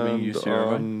tomorrow and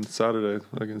on Saturday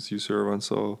against UC.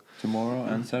 So tomorrow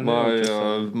and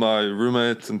Saturday. My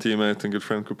roommate and teammate and good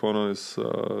friend Kupono is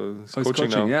coaching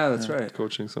now. Yeah, that's right.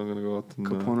 Coaching, so I'm gonna go out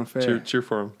and cheer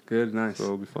for him. Good, nice. So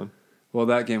it'll be fun. Well,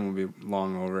 that game will be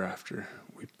long over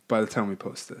by the time we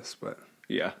post this, but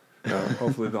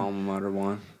hopefully the alma mater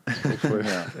won. Hopefully,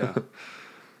 yeah.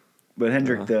 But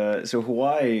Hendrik, so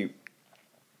Hawaii,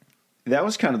 that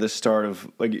was kind of the start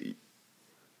of, like,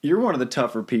 you're one of the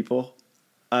tougher people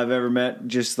I've ever met.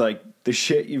 Just like the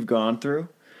shit you've gone through,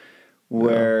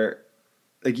 where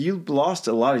like you lost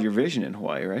a lot of your vision in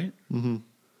Hawaii, right?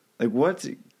 what?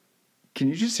 Can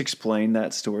you just explain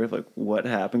that story of like what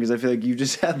happened? Because I feel like you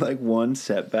just had like one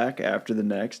setback after the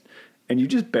next, and you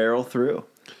just barrel through.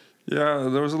 Yeah,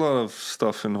 there was a lot of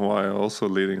stuff in Hawaii also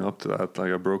leading up to that.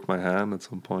 Like I broke my hand at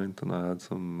some point, and I had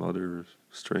some other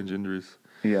strange injuries.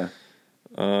 Yeah.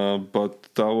 But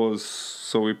that was,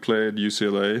 so we played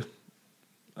UCLA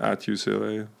at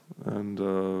UCLA, and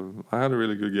I had a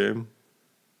really good game.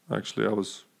 Actually, I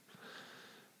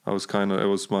was kind of, it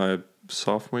was my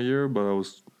sophomore year, but I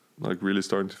was like really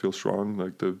starting to feel strong.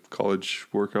 Like the college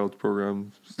workout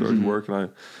program started to work,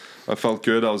 and I felt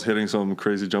good. I was hitting some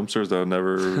crazy jump stairs that I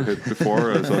never hit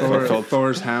before. So I felt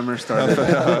Thor's hammer started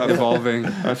evolving.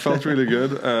 I felt really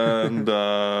good, and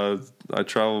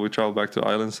we traveled back to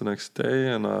Islands the next day,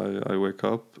 and I wake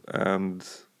up and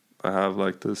I have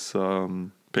like this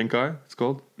pink eye, it's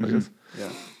called, I guess.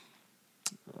 Yeah.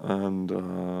 And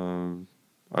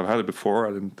I've had it before.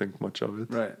 I didn't think much of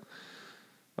it. Right.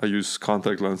 I use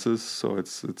contact lenses, so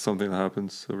it's something that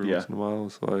happens every once in a while.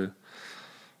 So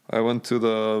I went to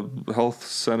the health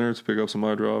center to pick up some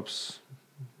eye drops,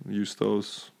 used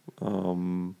those,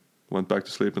 went back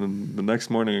to sleep, and then the next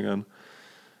morning again,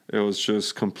 it was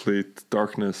just complete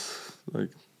darkness.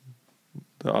 Like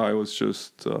the eye was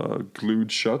just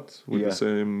glued shut with the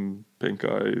same pink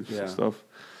eye stuff.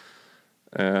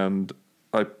 And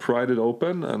I pried it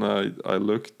open, and I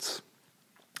looked.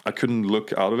 I couldn't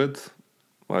look out of it.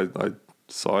 I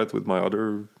saw it with my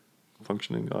other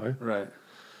functioning eye. Right.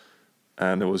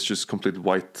 And it was just complete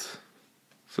white.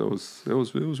 So it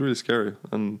was really scary,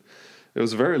 and it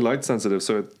was very light sensitive,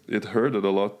 so it hurted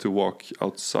a lot to walk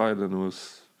outside, and it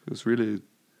was really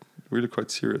quite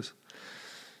serious.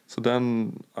 So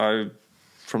then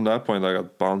from that point I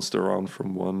got bounced around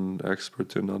from one expert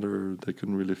to another. They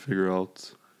couldn't really figure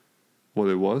out what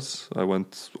it was. I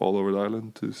went all over the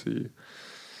island to see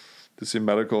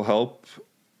medical help.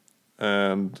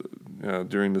 And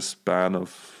during the span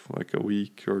of like a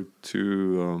week or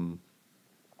two,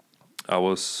 I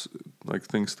was like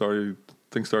things started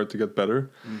to get better.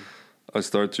 I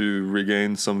started to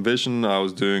regain some vision. I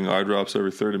was doing eye drops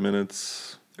every 30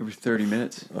 minutes. Every 30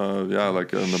 minutes? Yeah,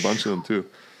 like and a bunch of them too.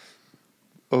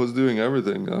 I was doing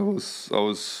everything.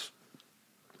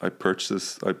 I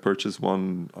purchased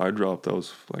one eye drop that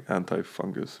was like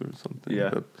anti-fungus or something.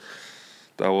 Yeah.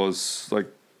 That was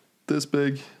like this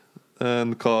big.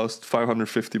 And cost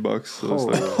 $550.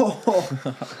 So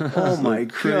Oh my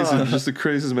god! Just the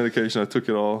craziest medication. I took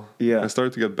it all. Yeah. I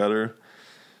started to get better,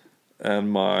 and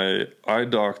my eye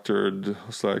doctor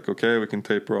was like, "Okay, we can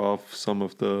taper off some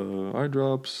of the eye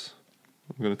drops.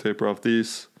 I'm gonna taper off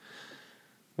these."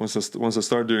 Once I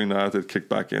started doing that, it kicked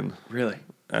back in. Really?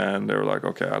 And they were like,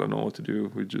 "Okay, I don't know what to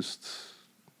do.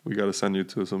 We got to send you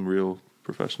to some real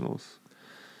professionals,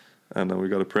 and then we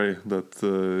got to pray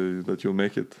that you'll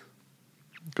make it."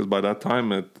 Because by that time,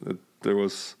 there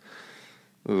was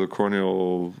a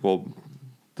corneal. Well,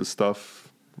 the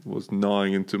stuff was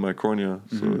gnawing into my cornea,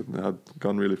 so it had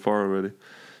gone really far already.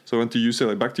 So I went to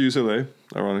UCLA, back to UCLA,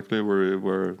 ironically,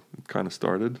 where it kind of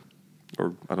started,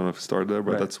 or I don't know if it started there,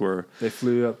 but that's where they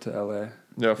flew up to LA.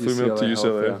 Yeah, flew me up to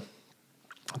UCLA,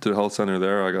 to the health center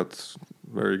there. I got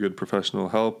very good professional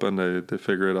help, and they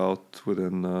figured it out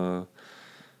within a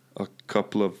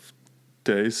couple of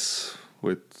days.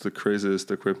 With the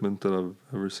craziest equipment that I've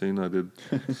ever seen. I did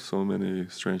so many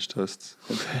strange tests.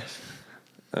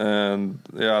 And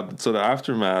so the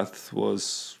aftermath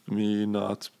was me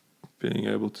not being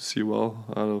able to see well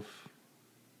out of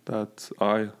that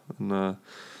eye. And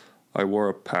I wore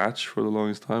a patch for the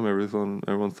longest time.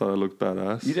 Everyone thought I looked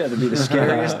badass. You'd have to be the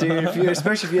scariest dude,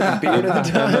 especially if you had a beard at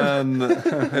the time. And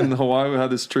in Hawaii, we had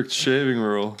this strict shaving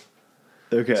rule.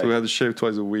 Okay. So we had to shave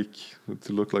twice a week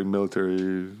to look like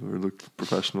military or look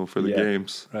professional for the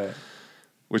games. Right.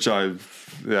 Which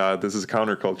this is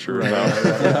counterculture right, now.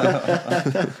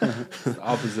 It's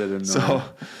opposite in Norway.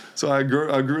 So I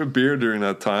grew a beard during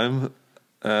that time,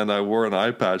 and I wore an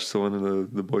eye patch. So when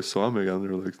the boys saw me again, they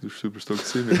were like, they're super stoked to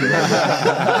see me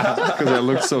because I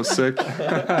looked so sick,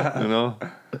 you know.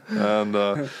 And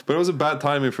but it was a bad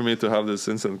timing for me to have this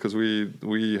incident because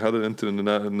we headed into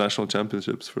the national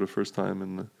championships for the first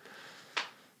time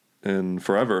in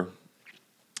forever.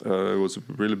 It was a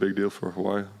really big deal for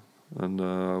Hawaii, and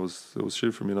it was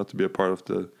shit for me not to be a part of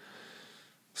the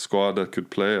squad that could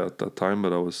play at that time.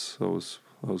 But I was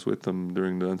with them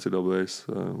during the NCAAs.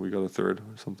 We got a third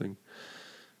or something.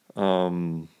 For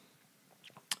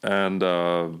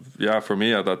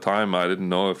me at that time, I didn't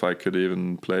know if I could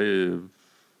even play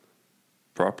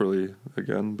properly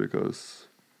again because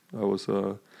I was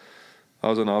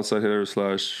an outside hitter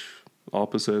 /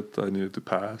 opposite. I needed to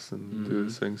pass and do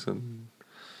these things, and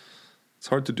it's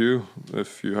hard to do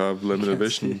if you have limited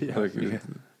vision.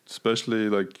 Especially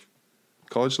like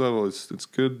college level, it's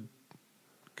good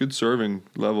serving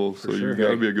level, so you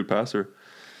gotta be a good passer.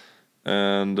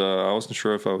 And I wasn't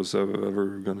sure if I was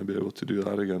ever gonna be able to do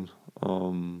that again.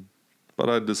 But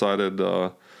I decided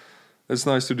it's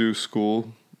nice to do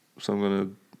school, so I'm gonna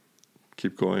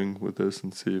keep going with this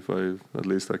and see if at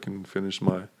least I can finish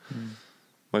my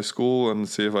school and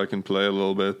see if I can play a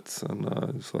little bit.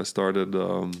 And so I started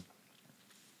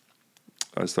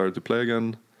to play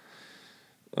again.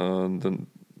 And then,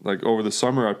 like, over the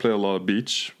summer, I played a lot of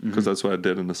beach because that's what I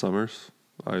did in the summers.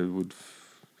 I would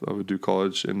do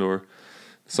college indoor.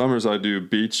 Summers I do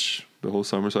beach the whole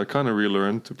summer, so I kind of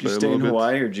relearned to play a little bit. Did you stay in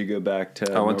Hawaii or did you go back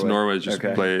to I went to Norway just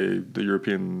to play the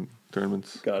European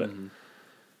tournaments. Got it.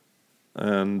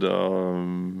 And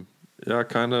I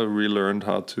kind of relearned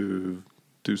how to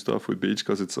do stuff with beach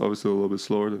because it's obviously a little bit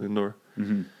slower than indoor.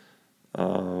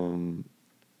 And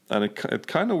it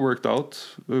kind of worked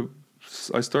out.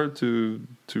 I started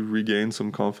to regain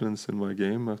some confidence in my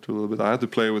game after a little bit. I had to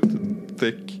play with the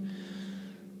thick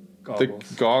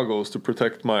goggles to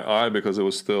protect my eye because it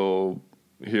was still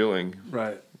healing.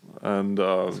 Right. And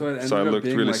so it ended I up looked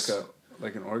being really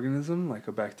like an organism, like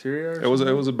a bacteria. It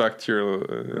was a bacterial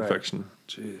infection.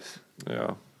 Jeez.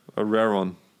 Yeah, a rare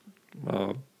one.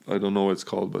 I don't know what it's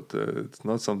called, but it's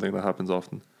not something that happens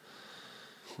often.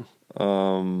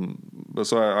 But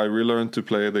so I relearned to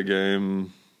play the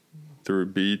game through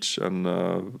beach, and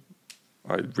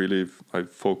I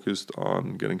focused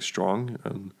on getting strong,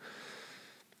 and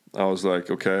I was like,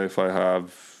 okay, if I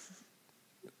have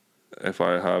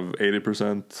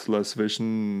 80% less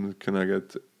vision, can I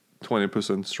get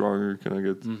 20% stronger? Can I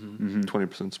get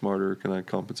 20% smarter? Can I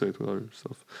compensate with other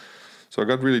stuff? So I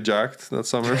got really jacked that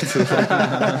summer.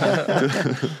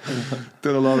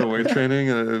 Did a lot of weight training,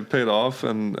 and it paid off.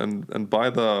 And by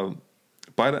the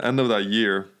end of that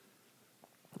year,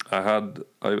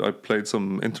 I played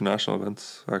some international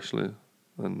events actually,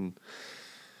 and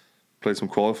played some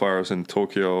qualifiers in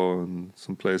Tokyo and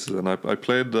some places. And I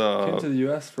played. Came to the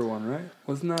US for one, right?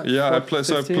 Wasn't that? Yeah, I played. 15?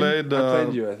 So I played. I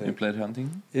played you, I think. You played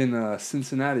hunting In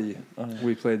Cincinnati.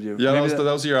 We played you. Yeah, that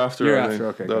was the year after.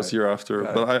 Okay, that was the year after.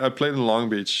 But I played in Long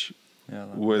Beach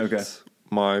with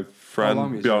my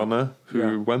friend Bjarne,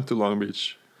 who went to Long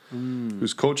Beach,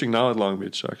 who's coaching now at Long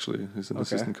Beach. Actually, he's an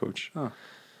assistant coach. Oh.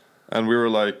 And we were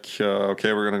like,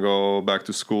 okay, we're gonna go back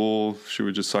to school. Should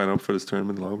we just sign up for this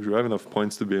tournament in Long Beach? We have enough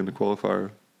points to be in the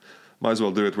qualifier. Might as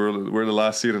well do it. We're the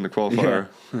last seed in the qualifier.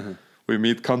 Yeah. We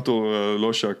meet Kanto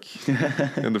Loshak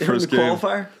in the first game.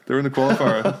 Qualifier? They were in the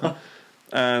qualifier.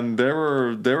 And they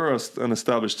were an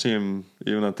established team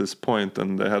even at this point,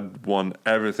 and they had won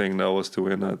everything that was to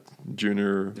win at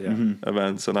junior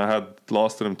events. And I had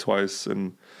lost to them twice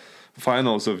in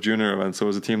finals of junior events. So it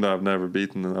was a team that I've never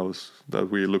beaten, and that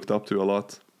we looked up to a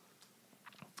lot.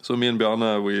 So me and Bjarne,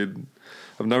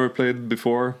 I've never played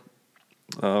before.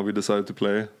 We decided to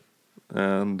play,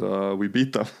 and we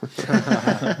beat them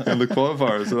in the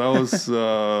qualifier. So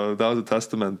that was a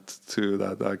testament to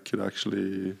that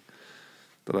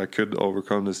I could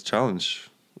overcome this challenge,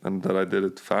 and that I did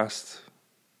it fast,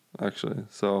 actually.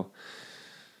 So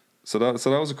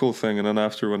that was a cool thing. And then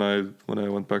after, when I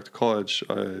went back to college,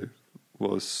 I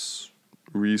was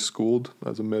re-schooled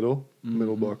as a middle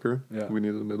blocker. Yeah. We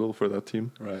needed a middle for that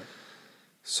team. Right.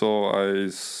 So I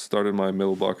started my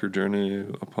middle blocker journey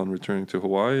upon returning to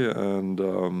Hawaii, and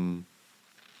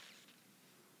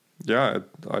I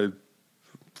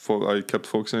kept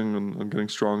focusing on getting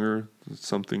stronger. It's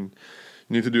something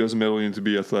you need to do as a middle. You need to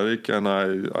be athletic, and I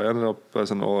ended up as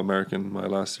an All-American my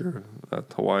last year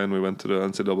at Hawaii, and we went to the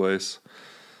NCAAs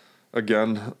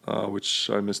again, which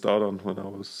I missed out on when I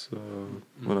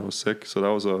was sick. So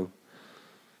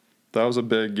that was a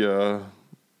big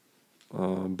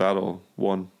battle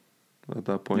won at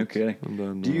that point. No kidding. And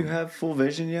then, do you have full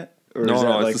vision yet, or no, is that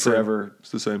no, like it's the forever? Same.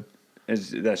 It's the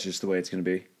same. That's just the way it's going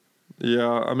to be. Yeah,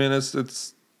 I mean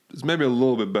it's maybe a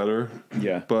little bit better.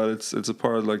 Yeah, but it's a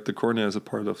part, like the cornea is a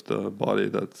part of the body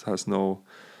that has no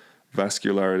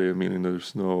vascularity, meaning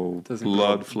there's no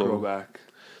blood flow. Grow back.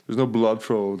 There's no blood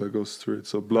flow that goes through it.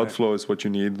 So blood flow is what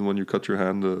you need when you cut your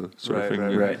hand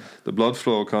surfing. Right. The blood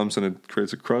flow comes and it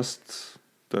creates a crust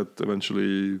that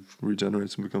eventually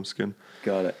regenerates and becomes skin.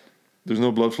 Got it. There's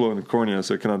no blood flow in the cornea,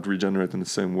 so it cannot regenerate in the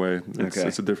same way.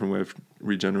 It's a different way of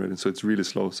regenerating, so it's really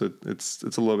slow. So it's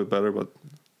a little bit better, but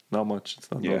not much. It's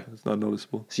not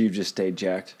noticeable. So you've just stayed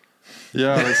jacked.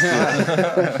 Yeah,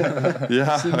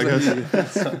 yeah.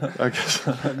 I guess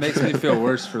it makes me feel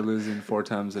worse for losing 4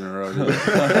 times in a row.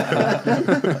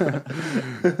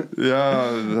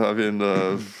 Yeah, I mean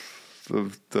the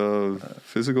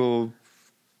physical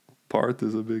part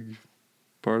is a big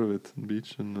part of it.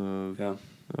 Beach and yeah.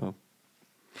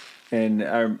 And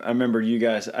I remember you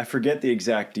guys. I forget the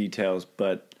exact details,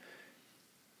 but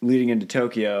leading into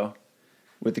Tokyo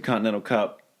with the Continental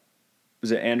Cup,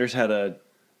 was it Anders had a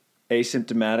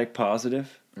asymptomatic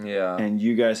positive? Yeah. And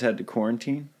you guys had to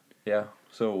quarantine? Yeah.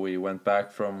 So we went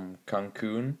back from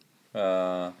Cancun.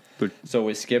 So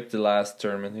we skipped the last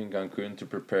tournament in Cancun to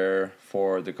prepare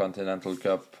for the Continental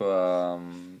Cup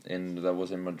that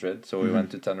was in Madrid. So we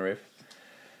went to Tenerife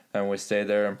and we stayed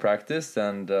there and practiced.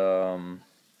 And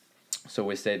so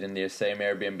we stayed in the same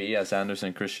Airbnb as Anders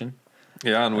and Christian.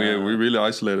 Yeah, and we really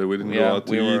isolated. We didn't go out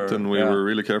to eat, and we were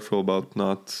really careful about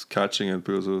not catching it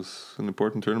because it was an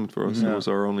important tournament for us. It was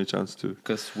our only chance to.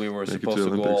 Because we were supposed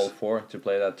to go all four to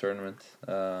play that tournament.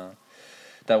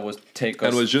 That would take us.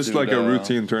 And it was just like a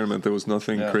routine tournament. There was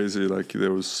nothing crazy. Like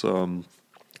there was,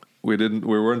 we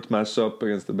weren't matched up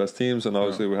against the best teams, and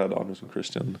obviously we had Anders and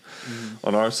Christian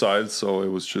on our side. So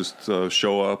it was just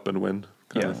show up and win.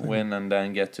 Win and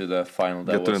then get to the final.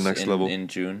 That was the next level in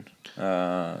June.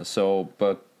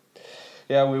 But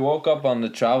we woke up on the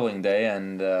traveling day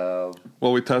and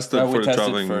we tested for the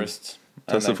traveling first.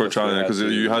 Tested for traveling because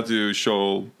you had to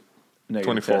show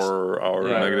 24-hour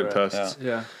negative tests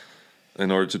in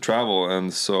order to travel,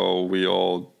 and so we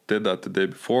all did that the day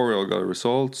before. We all got our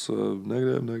results,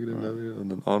 negative, and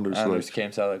then Anders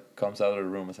comes out of the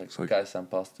room. It's like, guys, I'm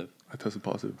positive. I tested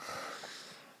positive,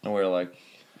 and we're like.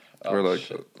 Oh,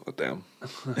 damn.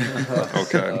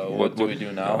 Okay. What do we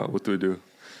do now? What do we do?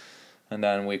 And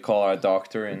then we call our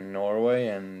doctor in Norway,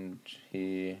 and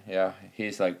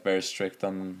he's like very strict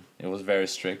on. It was very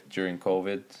strict during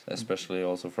COVID, especially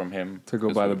also from him to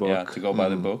go by the book. Yeah, to go by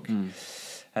the book.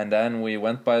 And then we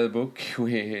went by the book.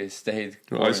 We stayed.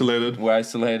 Isolated. We're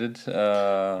isolated.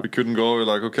 We couldn't go. We're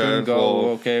like, okay. Couldn't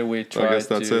go. Okay, we tried. I guess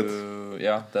that's it.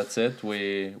 Yeah, that's it.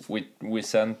 We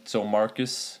sent. So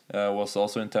Marcus was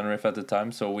also in Tenerife at the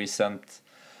time. So we sent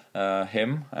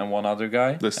him and one other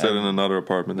guy. They stayed in another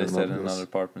apartment.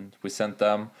 We sent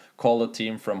them. Call a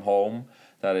team from home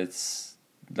that is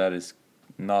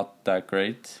not that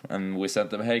great, and we sent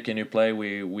them. Hey, can you play?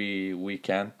 We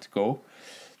can't go.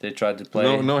 They tried to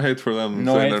play. No hate for them.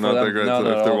 No hate they're not that great.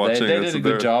 If they're watching, they did a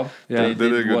good job. Yeah, they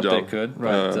did what they could,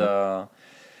 but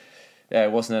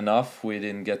it wasn't enough. We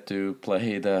didn't get to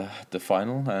play the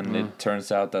final, and it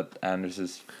turns out that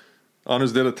Anders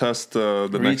did a test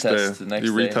the next day. He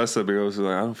retested because he was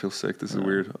like, I don't feel sick. This is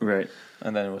weird. Right.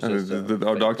 And then it was just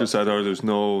our doctor said,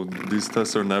 these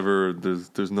tests are never,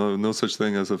 there's no such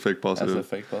thing as a fake positive. As a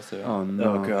fake positive. Oh,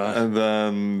 no. Oh, God. And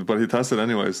then, but he tested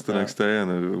anyways the next day,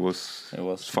 and it was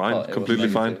fine, completely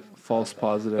fine. False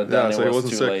positive. But then it was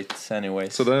too late anyway.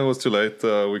 So then it was too late.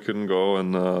 We couldn't go,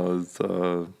 and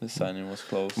the signing was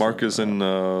closed. Marcus and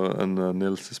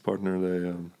Nils, his partner,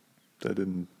 they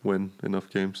didn't win enough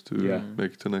games to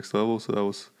make it to the next level. So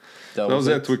that was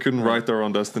it. We couldn't write our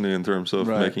own destiny in terms of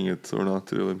making it or not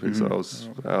to the Olympics. So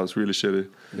that was really shitty.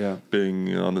 Yeah,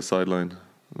 being on the sideline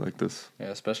like this. Yeah,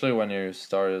 especially when you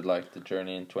started like the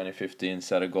journey in 2015,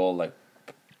 set a goal like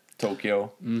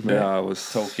Tokyo. Yeah, it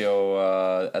was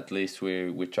Tokyo. At least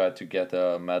we tried to get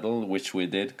a medal, which we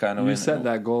did. We set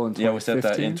that goal in 2015. Yeah, we set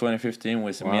that in 2015.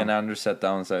 Me and Andrew sat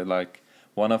down and said like,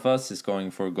 one of us is going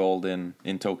for gold in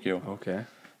Tokyo. Okay.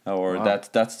 Or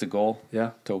that's the goal.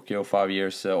 Yeah. Tokyo, 5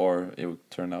 years, or it would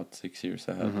turn out 6 years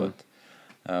ahead.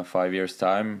 But 5 years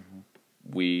time,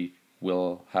 we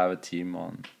will have a team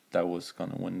on that was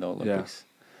gonna win the Olympics.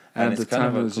 Yeah. And at the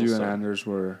time, it was you and Anders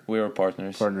were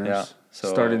partners. Yeah. So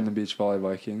starting the Beach Volley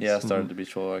Vikings. Yeah, started the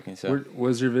Beach Volley Vikings. Yeah.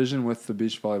 Was your vision with the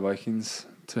Beach Volley Vikings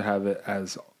to have it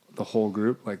as the whole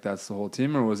group, like that's the whole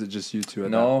team, or was it just you two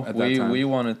at that time? We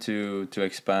wanted to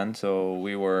expand, so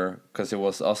we were, because it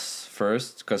was us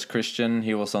first, because Christian,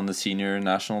 he was on the senior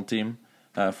national team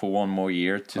for one more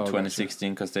year to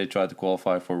 2016, because they tried to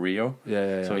qualify for Rio.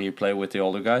 Yeah. So he played with the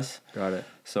older guys. Got it.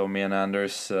 So me and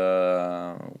Anders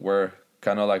were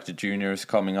kind of like the juniors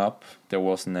coming up. There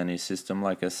wasn't any system,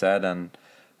 like I said, and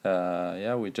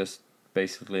we just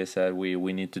basically said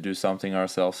we need to do something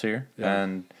ourselves here.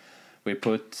 And we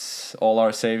put all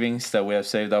our savings that we have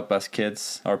saved up as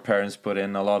kids. Our parents put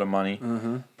in a lot of money,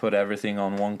 put everything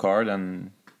on one card, and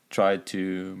tried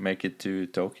to make it to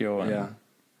Tokyo. And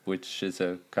which is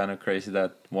a kind of crazy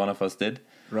that one of us did.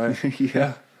 Right.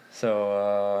 Yeah. So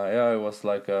it was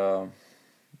like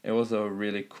it was a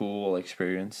really cool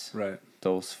experience. Right.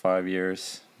 Those 5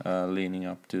 years leading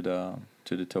up to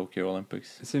the Tokyo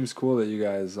Olympics. It seems cool that you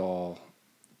guys all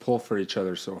pull for each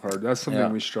other so hard. That's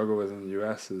something we struggle with in the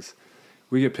U.S. is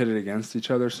we get pitted against each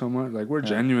other so much. Like, we're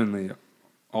genuinely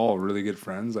all really good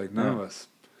friends. Like, none of us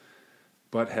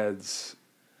butt heads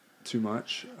too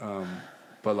much.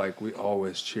 But like we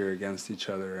always cheer against each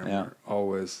other, and we're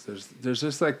always there's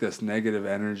just like this negative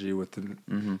energy with the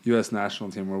U.S. national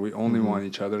team where we only want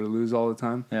each other to lose all the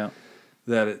time. Yeah,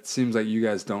 that it seems like you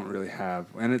guys don't really have,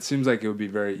 and it seems like it would be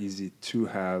very easy to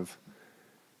have,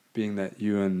 being that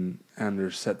you and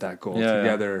Anders set that goal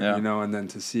together, you know, and then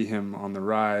to see him on the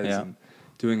rise and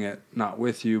doing it not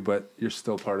with you, but you're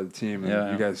still part of the team,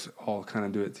 and you guys all kind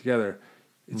of do it together.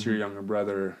 It's your younger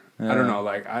brother. I don't know,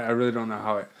 like I really don't know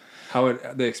how it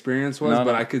the experience was,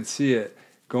 but I could see it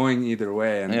going either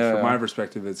way. And from my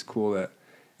perspective, it's cool that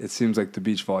it seems like the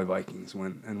Beach Volley Vikings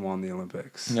went and won the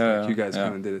Olympics. Yeah, like you guys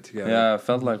kind of did it together. Yeah, I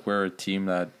felt like we're a team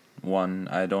that won.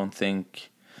 I don't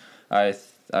think I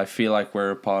feel like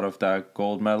we're a part of that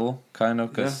gold medal, kind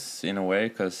of, in a way,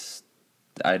 because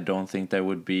I don't think they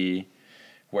would be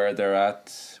where they're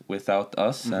at without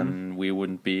us, and we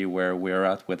wouldn't be where we're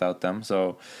at without them.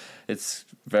 So it's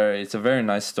a very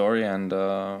nice story, and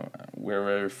we're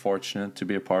very fortunate to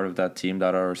be a part of that team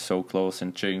that are so close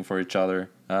and cheering for each other.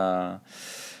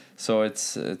 So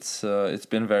it's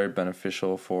been very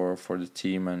beneficial for the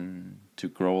team and to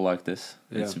grow like this.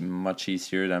 It's much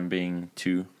easier than being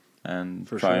two and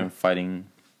fighting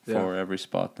for every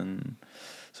spot, and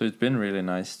so it's been really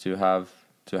nice to have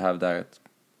that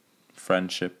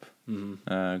friendship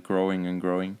growing and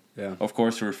growing. Yeah. Of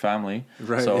course, we're family,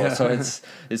 right? So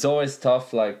it's always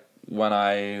tough. Like when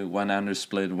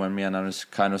me and Anders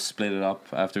kind of split it up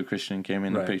after Christian came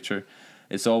in the picture.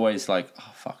 It's always like,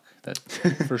 oh fuck that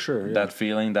for sure. Yeah. That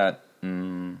feeling that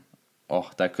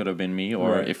that could have been me,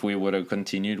 or if we would have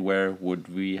continued, where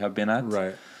would we have been at?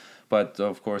 Right. But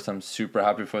of course, I'm super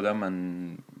happy for them,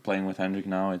 and playing with Hendrik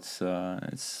now, it's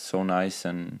so nice,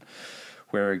 and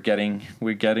we're getting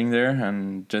there,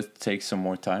 and just takes some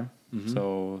more time.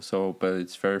 But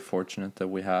it's very fortunate that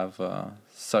we have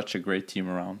such a great team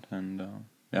around, and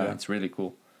it's really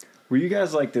cool. Were you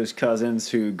guys like those cousins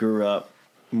who grew up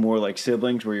more like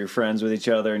siblings, where you're friends with each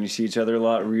other and you see each other a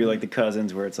lot? Or were you like the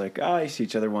cousins where it's like, you see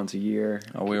each other once a year?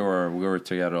 Oh, we were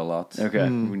together a lot. Okay.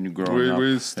 When you growing up.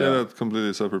 We stayed at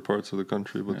completely separate parts of the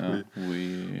country, but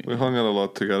we hung out a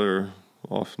lot together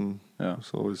often. Yeah.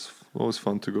 It's always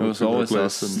fun to go to the place. It was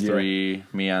always us three,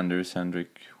 me, Anders,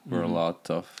 Hendrik. We're a lot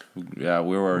of... Yeah,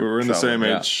 we were in the same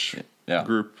age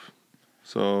group.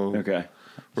 So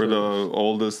we're the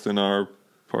oldest in our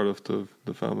part of the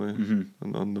family,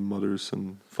 and on the mother's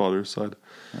and father's side.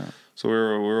 Yeah. So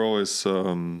we're always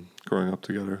growing up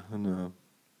together and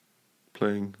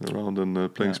playing around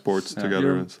and playing sports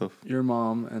together and stuff. Your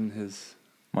mom and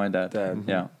my dad,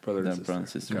 brother and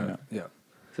sister. Yeah.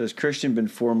 So has Christian been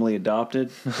formally adopted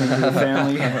into the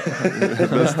family?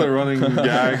 That's the running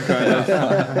gag, kind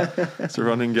of. It's a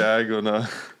running gag.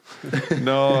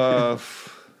 No,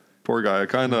 poor guy,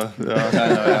 kind of.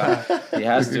 Yeah. He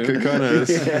has to. Kind of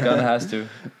is. Kind of has to.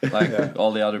 Like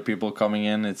all the other people coming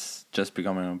in, it's just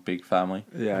becoming a big family.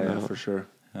 Yeah, for sure.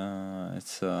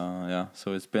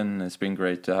 So it's been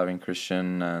great to having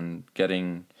Christian and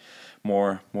getting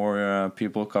more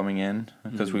people coming in,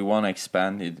 because we want to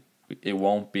expand it. It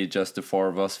won't be just the four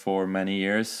of us for many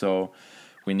years, so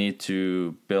we need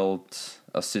to build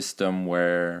a system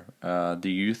where the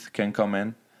youth can come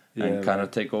in and kind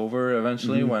of take over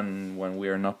eventually when we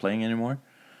are not playing anymore.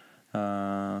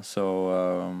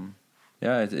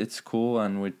 It's cool,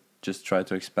 and we just try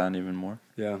to expand even more.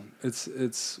 Yeah, it's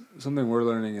something we're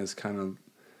learning is kind of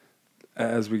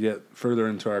as we get further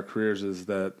into our careers, is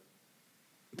that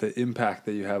the impact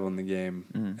that you have on the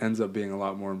game ends up being a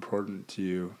lot more important to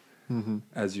you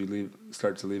as you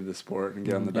start to leave the sport and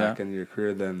get on the back end of your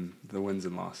career than the wins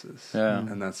and losses. Yeah.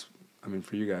 And that's,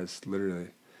 for you guys, literally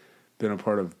been a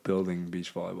part of building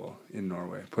beach volleyball in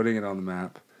Norway, putting it on the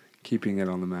map, keeping it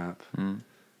on the map,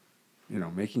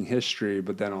 making history,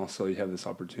 but then also you have this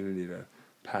opportunity to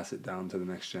pass it down to the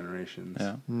next generations.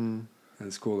 Yeah. And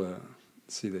it's cool to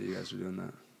see that you guys are doing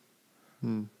that.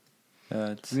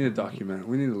 We need a documentary.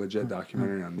 We need a legit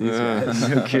documentary on these guys.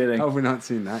 No kidding. How have we not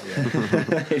seen that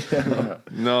yet?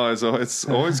 No, it's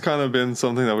always kind of been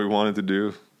something that we wanted to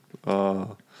do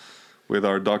with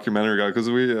our documentary guy, because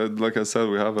we, like I said,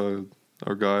 we have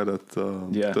our guy that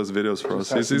does videos for us.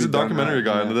 He's a documentary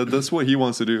guy, and that's what he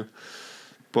wants to do.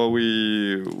 But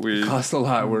we it costs a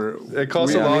lot. It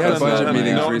costs a lot. We had budget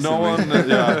meetings recently.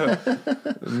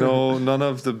 None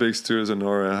of the big studios in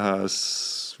Norway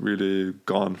has really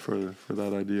gone for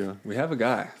that idea. We have a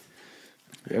guy.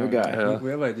 We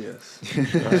have ideas.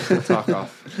 We'll talk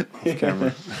off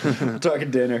camera. We'll talk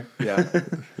at dinner. Yeah.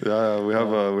 We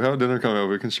have a dinner coming up.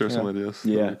 We can share some ideas.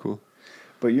 Yeah. That'd be cool.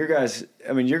 But your guys'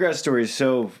 story is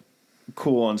so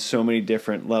cool on so many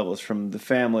different levels, from the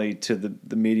family to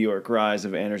the meteoric rise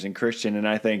of Anders and Christian. And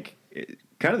I think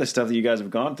kind of the stuff that you guys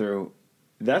have gone through,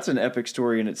 that's an epic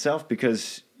story in itself,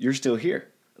 because you're still here.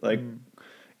 Like,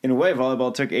 in a way,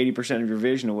 volleyball took 80% of your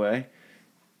vision away.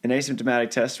 An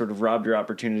asymptomatic test sort of robbed your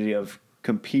opportunity of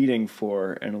competing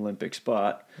for an Olympic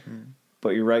spot, but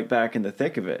you're right back in the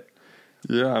thick of it.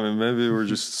 Yeah, I mean, maybe we're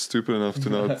just stupid enough to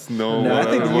not know No, I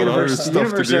think the universe to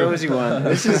do. owes you one.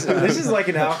 This is like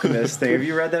an alchemist thing. Have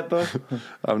you read that book?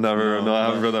 I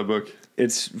haven't read that book.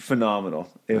 It's phenomenal.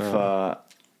 If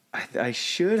I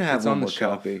should have it's one on more the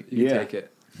shelf. copy. You can take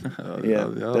it.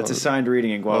 That's assigned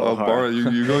reading in Guadalajara. I'll borrow you.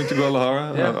 You're going to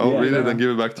Guadalajara? I'll read it and give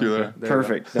it back to you there.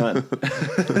 Perfect, done.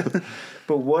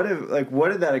 But what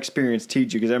did that experience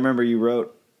teach you? Because I remember you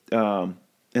wrote an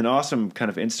awesome kind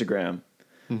of Instagram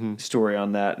story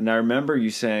on that, and I remember you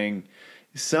saying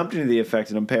something to the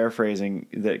effect, and I'm paraphrasing,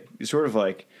 that sort of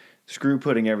like, screw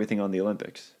putting everything on the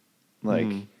Olympics, like,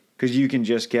 because you can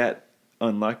just get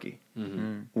unlucky,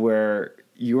 where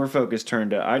your focus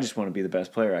turned to, I just want to be the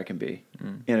best player I can be,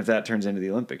 and if that turns into the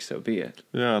Olympics, so be it.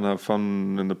 Yeah, and have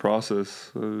fun in the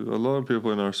process. A lot of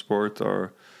people in our sport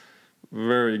are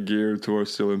very geared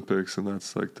towards the Olympics, and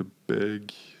that's like the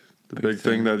big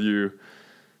thing that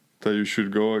you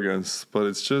should go against. But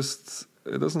it's just,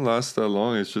 it doesn't last that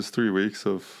long. It's just 3 weeks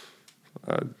of,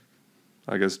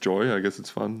 I guess, joy. I guess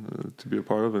it's fun to be a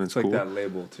part of, and it's like cool. that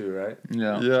label too, right?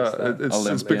 Yeah,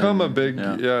 it's become a big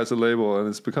it's a label, and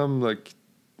it's become like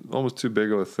almost too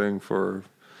big of a thing for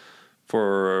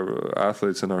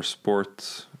athletes in our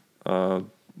sport.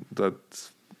 That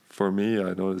for me,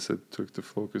 I noticed it took the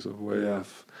focus away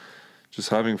of just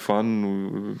having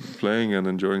fun playing and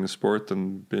enjoying the sport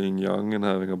and being young and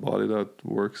having a body that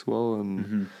works well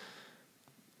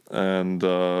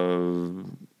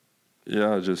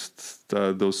just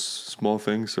those small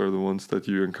things are the ones that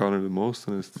you encounter the most,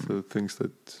 and it's the things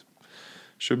that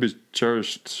should be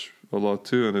cherished a lot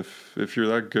too. And if you're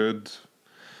that good,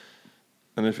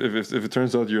 and if it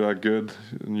turns out you're that good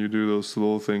and you do those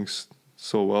little things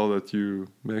so well that you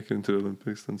make it into the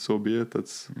Olympics, then so be it.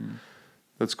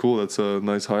 That's cool. That's a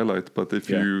nice highlight. But if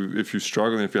you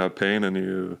struggle, if you have pain and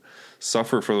you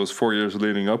suffer for those 4 years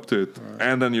leading up to it,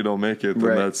 and then you don't make it,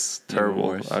 then that's terrible.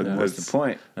 What's the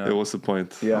point? It was the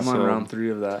point. Yeah, I'm on round 3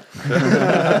 of that.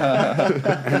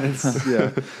 And it's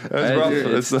rough.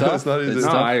 It's not easy.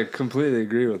 No, I completely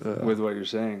agree with what you're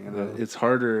saying. And it's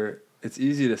harder. It's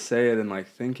easy to say it and like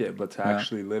think it, but to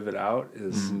actually live it out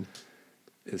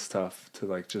is tough. To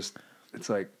like just, it's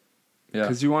like,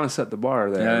 because you want to set the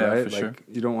bar there, right? For like sure.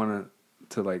 you don't want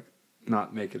to like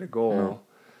not make it a goal,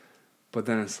 but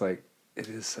then it's like it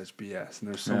is such BS, and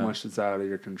there's so much that's out of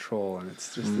your control, and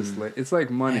it's just this. It's like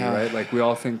money, right? Like we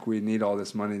all think we need all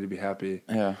this money to be happy.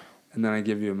 Yeah. And then I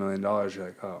give you $1 million, you're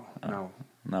like, oh no.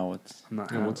 Now it's I'm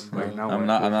not happy. I'm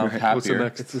not happier. What's the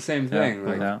next? It's the same thing.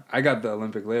 I got the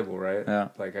Olympic label, right? Yeah.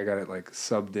 Like I got it like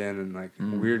subbed in and like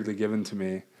weirdly given to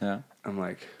me. Yeah. I'm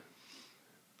like,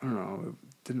 I don't know, it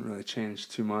didn't really change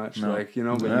too much. No. Like, you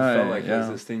know, but you felt like it was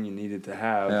this thing you needed to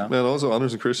have. Yeah. Man, also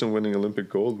Anders and Christian winning Olympic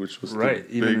gold, which was the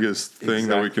biggest thing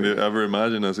that we could ever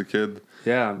imagine as a kid.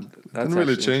 Yeah. That didn't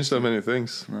really change that many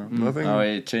things. No. Nothing. No,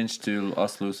 it changed to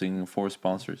us losing 4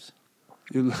 sponsors.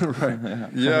 Right.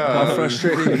 Yeah. How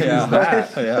frustrating is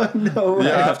that?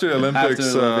 After the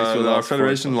Olympics, our sponsors.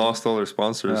 federation lost all their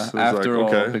sponsors. It was After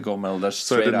like, Olympic gold medal, that's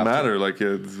so it didn't matter. Like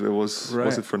it was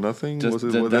it for nothing?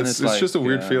 It's just a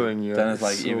weird feeling. Yeah. Then it's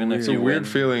like, even if it's a weird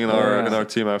feeling in our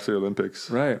team after the Olympics.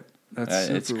 Right. That's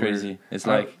it's crazy. Weird. It's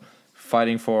like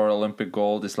fighting for Olympic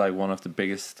gold is like one of the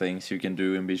biggest things you can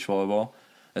do in beach volleyball,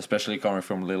 especially coming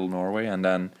from little Norway, and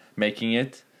then making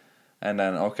it. And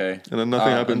then and then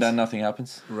nothing happens. And then nothing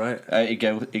happens. Right. It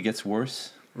gets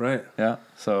worse. Right. Yeah.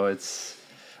 So it's,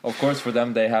 of course, for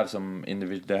them they have some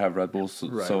individual. They have Red Bulls.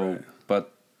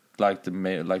 But like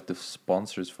the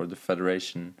sponsors for the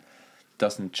federation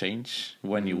doesn't change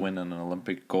when you win an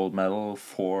Olympic gold medal,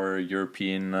 4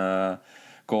 European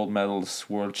gold medals,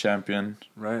 world champion.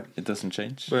 Right. It doesn't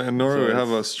change. But in Norway, we have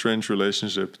a strange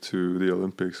relationship to the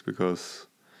Olympics because.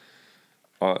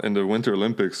 In the Winter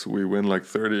Olympics, we win like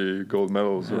 30 gold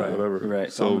medals or whatever.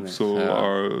 Right. So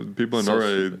our people in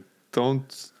Norway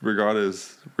don't regard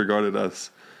it as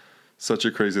such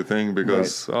a crazy thing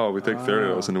because we take 30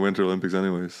 of those in the Winter Olympics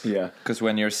anyways. Yeah. Because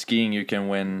when you're skiing, you can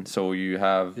win. So you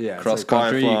have cross like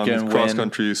country, you can cross win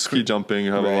country, ski jumping.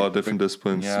 You have a lot of different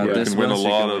disciplines. Yeah, you can win a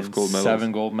lot of gold medals.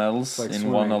 7 gold medals like in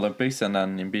swimming. one Olympics, and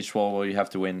then in beach volleyball you have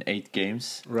to win 8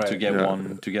 games to get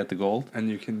to get the gold. And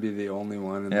you can be the only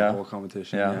one in the whole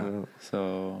competition. Yeah.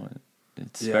 So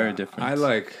it's very different. I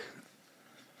like,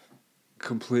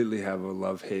 completely have a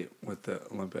love-hate with the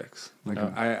Olympics. Like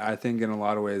I think in a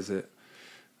lot of ways it,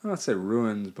 I don't say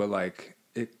ruins, but like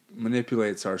it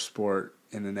manipulates our sport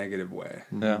in a negative way.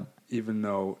 Yeah. Even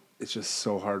though it's just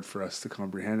so hard for us to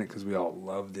comprehend it because we all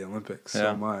love the Olympics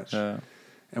so much. Yeah.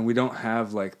 And we don't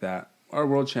have like that. Our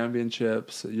world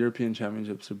championships, European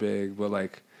championships are big, but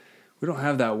like we don't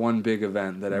have that one big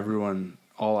event that everyone,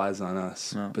 all eyes on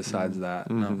us besides that.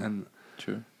 And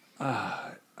true.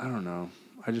 I don't know.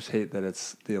 I just hate that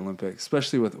it's the Olympics,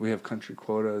 especially we have country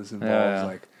quotas involved.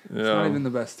 Like it's not even the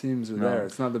best teams are there.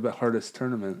 It's not the hardest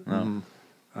tournament.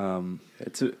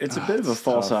 It's a bit of a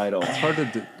false idol. It's hard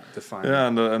to define. Yeah,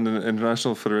 and the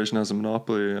international federation has a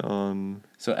monopoly on.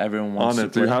 So everyone wants on to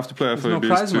it. play. You have to play FIVBs no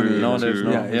prize money. No, there's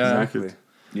no. Exactly.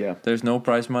 Yeah. There's no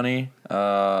prize money.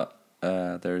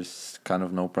 There's kind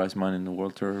of no prize money in the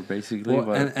World Tour, basically. Well,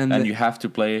 but, and you have to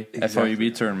play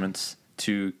FIVB tournaments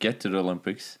to get to the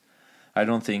Olympics. I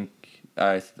don't think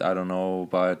I don't know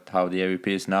about how the AVP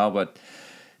is now, but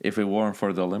if it weren't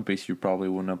for the Olympics, you probably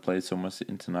wouldn't have played so much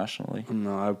internationally.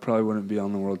 No, I probably wouldn't be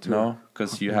on the World Tour. No,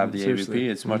 because you have the AVP.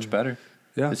 It's much better.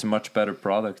 Yeah, it's a much better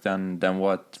product than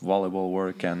what Volleyball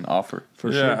World can offer.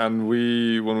 For sure. Yeah, and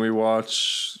when we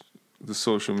watch the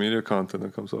social media content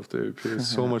that comes off the AVP, it's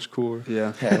so much cooler.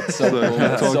 Yeah, it's so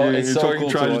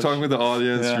cool. You're talking with the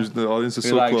audience. Yeah. The audience is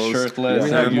You're so like close.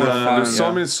 Shirtless. And there's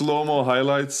so many slow-mo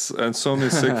highlights and so many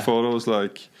sick photos,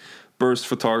 like burst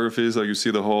photographies. Like you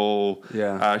see the whole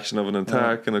action of an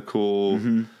attack and a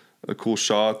cool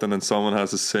shot, and then someone has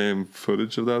the same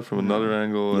footage of that from another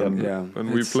angle.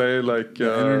 And we play like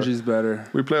the energy's better.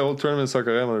 We play old tournaments like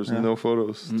Arena. There's no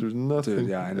photos. There's nothing.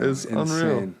 Dude, I know. It's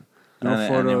unreal. No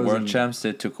and in World Champs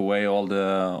they took away all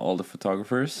the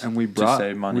photographers, and we to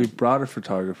save money. We brought a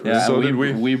photographer. Yeah, so did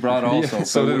we. We brought also.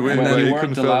 So did we. They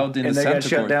weren't allowed in the center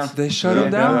shut down. They shut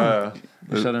him down.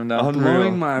 They shut him down.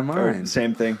 Blowing my mind.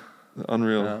 Same thing.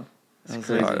 Unreal. Yeah. It's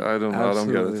crazy. I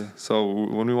don't get it. So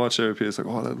when we watch AVP, it's like,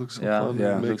 oh, that looks so fun.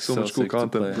 Yeah, it makes so much cool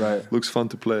content. Right. Looks fun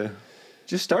to play.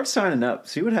 Just start signing up.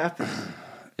 See what happens.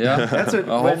 Yeah, that's what.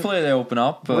 Hopefully they open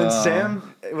up.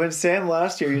 When Sam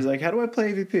last year, he was like, "How do I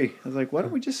play AVP?" I was like, "Why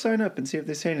don't we just sign up and see if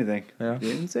they say anything?" Yeah, he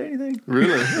didn't say anything.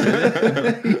 Really?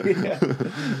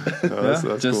 That's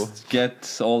just cool.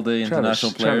 get all the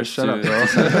international players. Shut up, bro.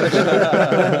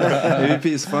 AVP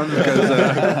is fun because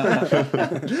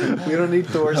we don't need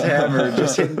Thor's hammer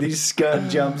just hitting these scud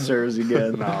jumpsters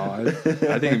again. No,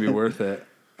 I think it'd be worth it.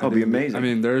 It'll be amazing. I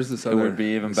mean, there's this other. It would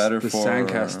be even better the for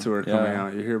SANDCAST tour coming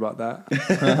out. You hear about that?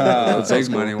 It's big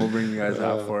money. We'll bring you guys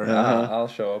out for it. I'll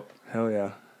show up. Hell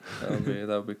yeah. That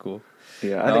would be cool.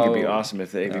 Yeah, I think it'd be awesome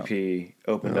if the AVP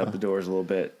opened up the doors a little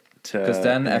bit. Because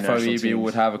then FIVB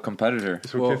would have a competitor.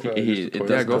 Well,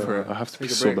 go for it. I have to be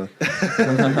so bad.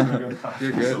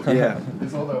 You're good. Yeah.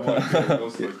 It's all that one.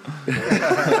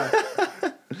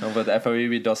 No, but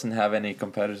FIVB doesn't have any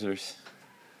competitors.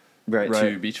 Right.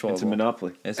 To beach volleyball. It's a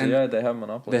monopoly. They have a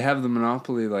monopoly. They have the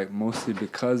monopoly like mostly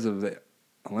because of the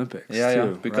Olympics. Yeah,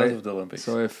 because of the Olympics.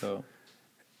 So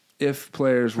if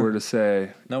players were to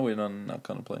say, no, we're not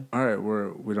gonna play. All right,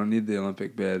 we don't need the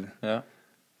Olympic bid. Yeah.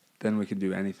 Then we can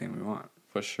do anything we want.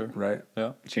 For sure. Right.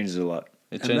 Yeah. It changes a lot.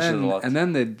 It changes a lot. And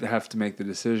then they'd have to make the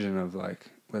decision of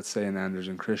like, let's say an Anders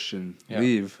and Christian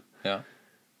leave. Yeah.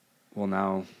 Well,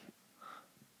 now,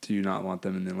 do you not want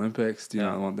them in the Olympics? Do you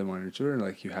not want them on your tour?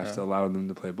 Like, you have to allow them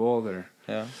to play both, or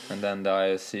and then the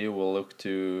ISC will look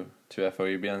to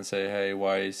FIVB and say, hey,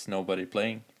 why is nobody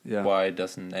playing? Yeah. Why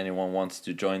doesn't anyone wants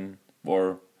to join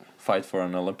or fight for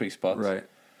an Olympic spot? Right.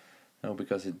 No,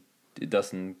 because it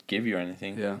doesn't give you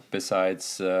anything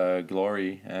besides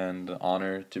glory and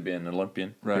honor to be an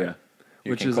Olympian. Right. Yeah.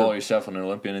 You can call yourself an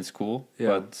Olympian, it's cool,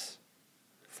 but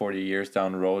 40 years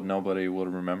down the road, nobody will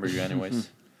remember you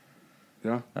anyways.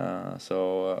 Yeah.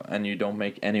 And you don't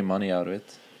make any money out of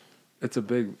it. It's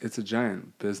a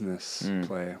giant business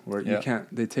play where you can't.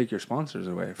 They take your sponsors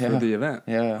away for the event.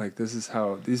 Yeah. Like these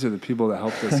are the people that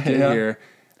helped us get here,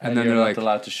 and then you're they're not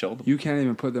allowed to show them. You can't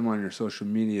even put them on your social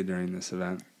media during this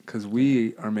event because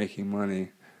we are making money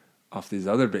off these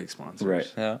other big sponsors.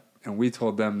 Right. Yeah. And we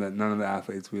told them that none of the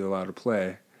athletes we allow to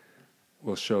play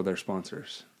will show their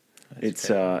sponsors. It's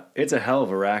a hell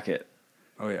of a racket.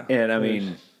 Oh yeah. And I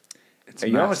mean.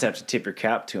 You massive. almost have to tip your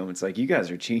cap to them. It's like, you guys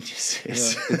are geniuses.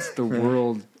 Yeah, it's the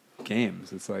world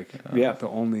games. It's like the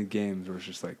only games where it's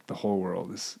just like the whole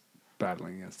world is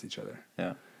battling against each other.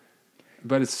 Yeah.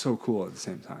 But it's so cool at the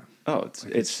same time. Oh, it's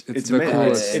amazing. the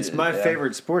coolest. It's my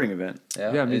favorite sporting event.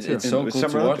 Yeah, me too. It's so cool to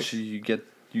watch. Olympics.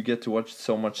 You get to watch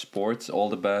so much sports. All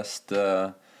the best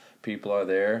people are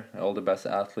there. All the best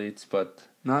athletes, but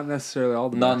not necessarily all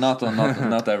the not best.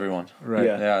 not everyone. Right.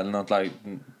 Yeah. Not like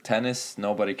tennis,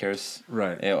 nobody cares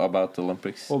right about the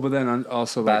Olympics. Well, but then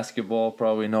also basketball,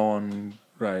 probably no one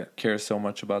cares so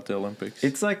much about the Olympics.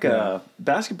 It's like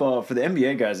basketball for the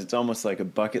NBA guys. It's almost like a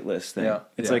bucket list thing. Yeah.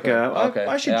 It's like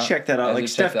I should check that out. Like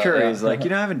Steph Curry is like,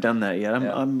 I haven't done that yet.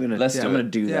 I'm gonna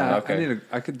do that. Yeah,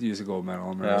 I could use a gold medal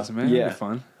on my resume. Yeah, it'd be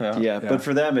fun. Yeah, but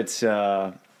for them,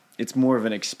 it's more of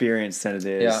an experience than it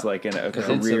is like a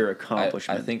career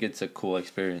accomplishment. I think it's a cool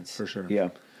experience for sure. Yeah.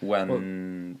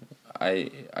 When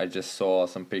I just saw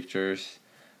some pictures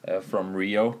from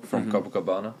Rio, from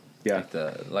Copacabana. Yeah.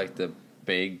 Like the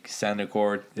big center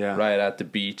court right at the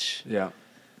beach. Yeah.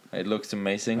 It looks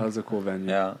amazing. That was a cool venue.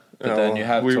 Yeah. But then you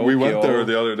have Tokyo. We went there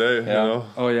the other day, you know.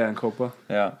 Oh yeah, in Copa.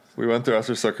 Yeah. We went there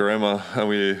after Sakurema and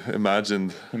we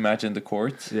imagined the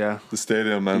court. Yeah. The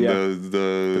stadium and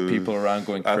the people around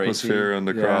going crazy. Atmosphere and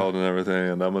the crowd and everything,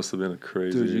 and that must have been a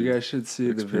crazy Dude, you guys should see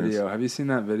experience. the video. Have you seen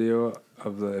that video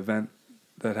of the event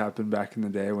that happened back in the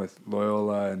day with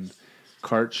Loyola and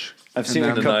Karch? I've seen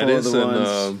a couple of the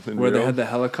ones where they had the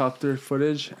helicopter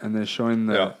footage and they're showing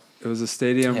it was a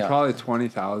stadium, probably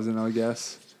 20,000, I would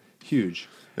guess. Huge.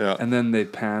 Yeah. And then they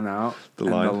pan out the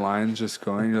line's just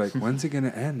going. You're like, when's it going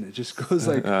to end? It just goes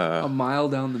like a mile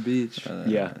down the beach.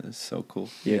 It's so cool.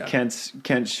 Yeah,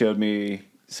 Kent showed me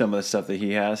some of the stuff that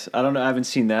he has. I don't know. I haven't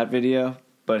seen that video,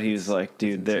 but he's like,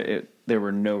 dude, there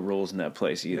were no rules in that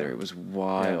place either. It was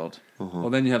wild. Yeah. Well,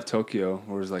 then you have Tokyo,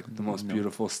 where it's like the most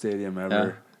beautiful stadium ever.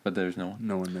 Yeah, but there's no one.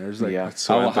 No one there. There's like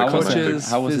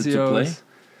how was it to play?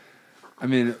 I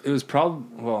mean, it was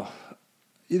probably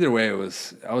either way, I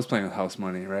was playing with house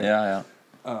money, right? Yeah.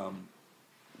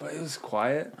 But it was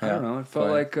quiet. I don't know. It felt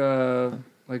like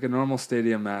a normal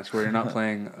stadium match where you're not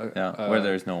playing where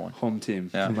there's no one. Home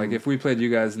team. Yeah. Like if we played you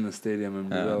guys in the stadium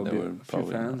and there would be a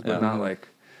few fans, but not like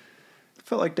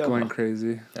felt like going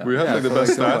crazy. Yeah. We had like the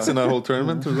best stats in that whole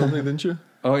tournament or something, didn't you?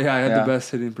 Oh yeah, I had the best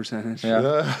hitting percentage.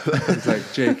 Yeah. It's like,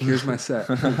 Jake, here's my set.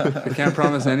 I can't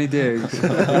promise any digs.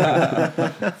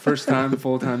 First time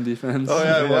full-time defense. Oh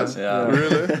yeah, it was. Yeah.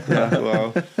 Really? Yeah.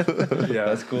 Wow. Yeah,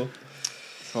 that's cool.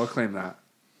 So I'll claim that.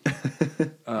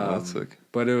 That's sick.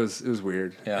 But it was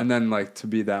weird. Yeah. And then like to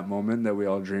be that moment that we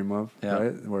all dream of,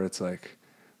 right? Where it's like,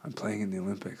 I'm playing in the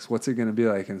Olympics. What's it gonna be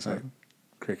like? And it's like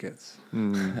crickets.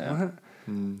 What?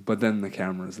 But then the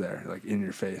camera's there, like in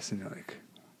your face, and you're like,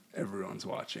 everyone's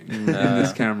watching. And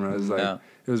this camera is like,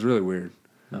 it was really weird.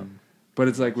 But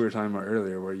it's like we were talking about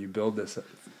earlier, where you build this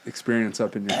experience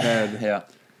up in your head,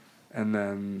 and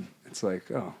then it's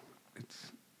like, oh,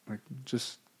 it's like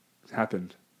just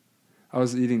happened. I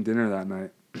was eating dinner that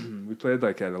night. We played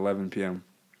like at 11 p.m.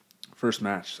 First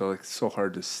match, so like it's so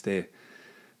hard to stay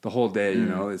the whole day, you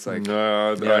know. It's like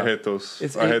I hate those.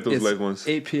 I hate those late ones.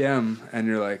 8 p.m. and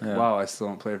you're like, wow, I still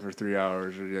don't play for 3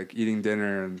 hours. Or you're like eating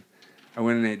dinner, and I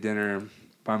went and ate dinner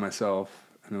by myself,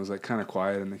 and it was like kind of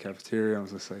quiet in the cafeteria. I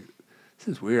was just like, this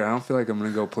is weird. I don't feel like I'm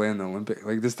gonna go play in the Olympics.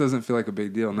 Like this doesn't feel like a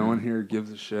big deal. No one here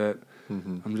gives a shit.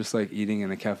 I'm just like eating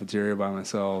in a cafeteria by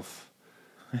myself.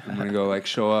 I'm gonna go like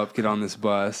show up, get on this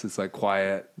bus. It's like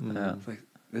quiet. It's like,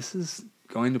 this is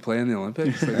going to play in the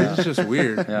Olympics. Like, this is just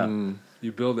weird.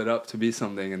 You build it up to be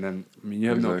something, and then I mean you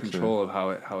have no control of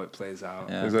how it plays out.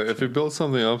 Exactly. If you build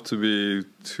something up to be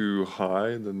too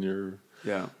high, then you're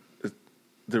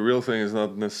the real thing is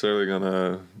not necessarily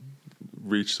gonna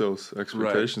reach those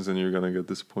expectations, and you're gonna get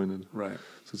disappointed. Right.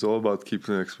 So it's all about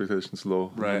keeping the expectations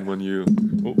low. Right. And when you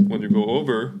go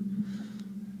over,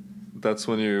 that's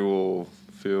when you will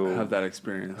have that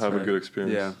experience. Have a good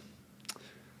experience.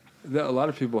 Yeah. A lot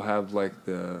of people have like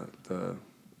the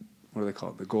what do they call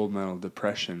it? The gold medal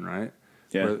depression, right?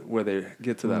 Yeah. Where they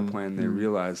get to that point and they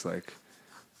realize like,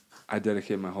 I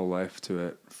dedicate my whole life to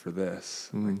it for this.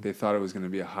 Like they thought it was going to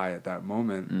be a high at that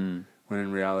moment, when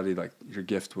in reality, like your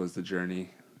gift was the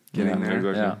journey getting there.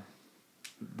 Exactly.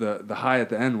 The high at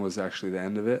the end was actually the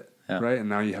end of it, right? And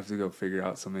now you have to go figure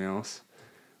out something else.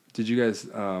 Did you guys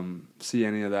see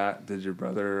any of that? Did your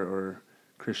brother or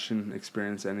Christian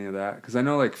experience any of that? Because I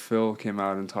know like Phil came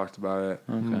out and talked about it.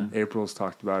 April's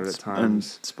talked about it at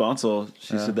times. And Sponsel,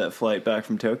 she said that flight back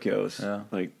from Tokyo was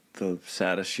like the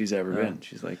saddest she's ever been.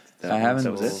 She's like, I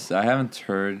haven't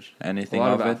heard anything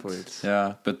of it. Athletes.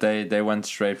 Yeah, but they went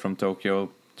straight from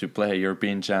Tokyo to play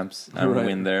European champs and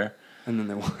win there. And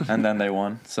then they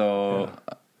won. So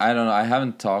I don't know. I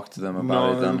haven't talked to them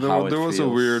about it and how it feels. There was a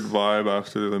weird vibe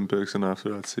after the Olympics and after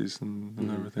that season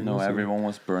and everything. No, everyone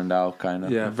was burned out, kind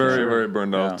of. Yeah, very, very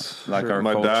burned out. Like our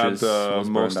my coaches dad,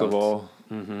 most of all.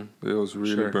 It was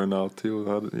really burned out.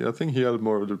 I think he had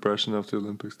more of a depression after the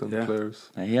Olympics than the players.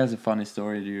 He has a funny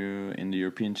story in the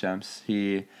European champs.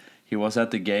 He was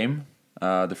at the game,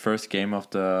 the first game of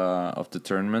the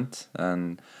tournament,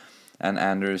 and and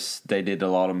Anders, they did a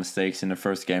lot of mistakes in the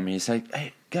first game. He's like,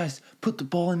 "Hey guys, put the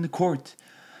ball in the court."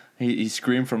 He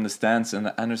screamed from the stands,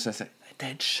 and Anders says,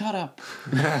 "Dad, shut up."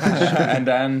 And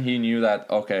then he knew that,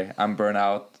 okay, I'm burnt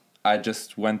out. He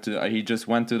just went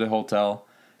to the hotel,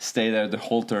 stayed there the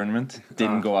whole tournament,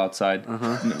 didn't go outside,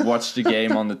 watched the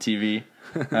game on the TV.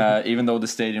 Even though the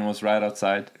stadium was right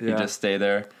outside, he just stayed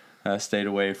there. Stayed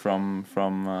away from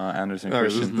Anders and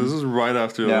Christian. This is right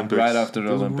after the Olympics. Right after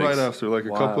the Olympics. Right after, like a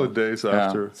couple of days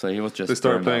after. So he was just. They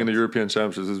started playing the European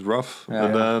Championships. It was rough,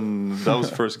 and then that was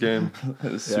the first game.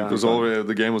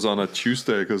 The game was on a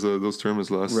Tuesday because those tournaments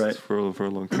last for a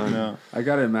long time. Yeah. I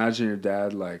gotta imagine your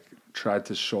dad like tried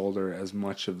to shoulder as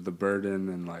much of the burden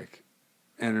and like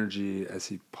energy as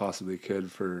he possibly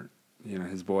could for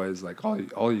his boys, like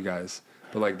all you guys,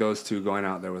 but like those two going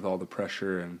out there with all the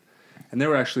pressure and they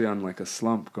were actually on like a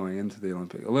slump going into the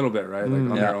Olympics a little bit, right?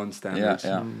 Like on their own standards.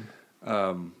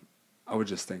 I would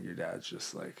just think your dad's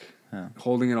just like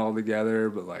holding it all together,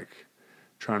 but like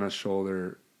trying to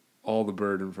shoulder all the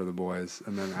burden for the boys,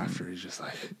 and then after he's just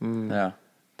like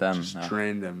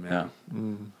trained them.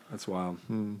 That's wild.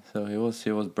 So he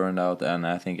was burned out, and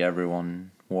I think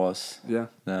everyone was.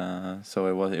 So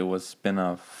it was been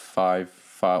a 5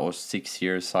 or 6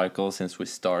 year cycle since we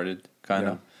started, kind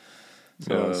of.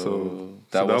 So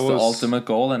that was the ultimate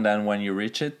goal, and then when you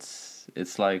reach it,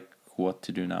 it's like what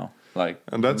to do now. Like,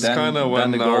 and that's kind of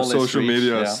when our social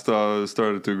media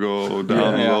started to go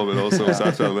down a little bit. Also, was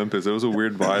after the Olympics. It was a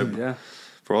weird vibe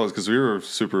for us because we were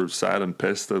super sad and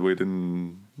pissed that we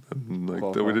didn't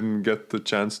get the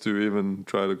chance to even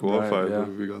try to qualify.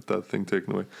 We got that thing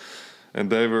taken away, and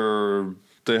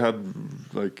they had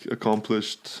like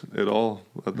accomplished it all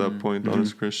at that point.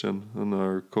 Anders, Christian, and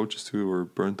our coaches too were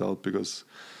burnt out because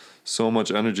so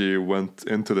much energy went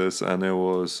into this, and it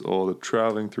was all the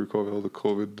traveling through COVID, all the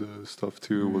COVID stuff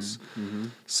too. Was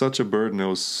such a burden. It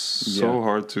was so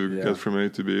hard to get from A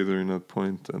to B during that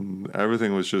point, and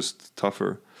everything was just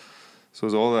tougher. So it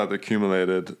was all that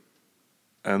accumulated,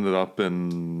 ended up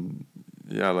in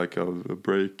like a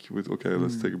break with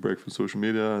let's take a break from social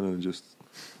media, and then it just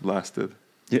lasted.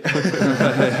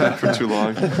 For too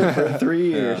long. For 3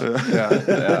 years.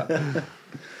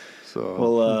 So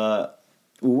well,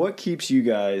 what keeps you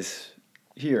guys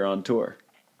here on tour?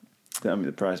 I mean,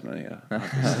 the prize money.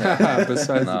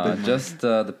 Besides just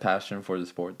the passion for the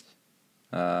sport,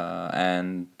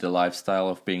 and the lifestyle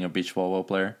of being a beach volleyball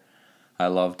player. I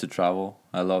love to travel.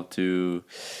 I love to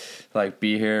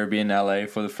be here, be in LA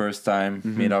for the first time,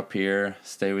 meet up here,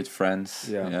 stay with friends,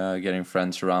 getting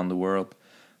friends around the world.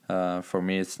 For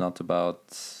me, it's not about,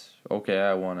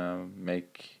 I want to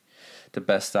make the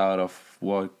best out of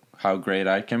how great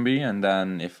I can be, and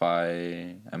then if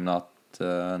I am not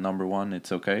number one,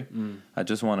 it's okay. I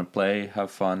just want to play, have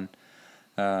fun,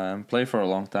 and play for a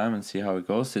long time and see how it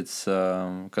goes. It's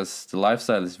because the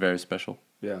lifestyle is very special.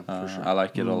 For sure. I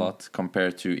like it a lot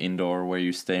compared to indoor where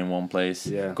you stay in one place,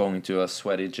 going to a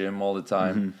sweaty gym all the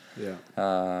time.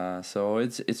 So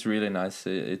it's really nice.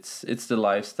 It's the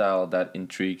lifestyle that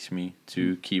intrigues me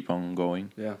to keep on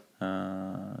going.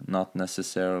 Not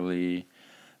necessarily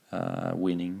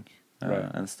winning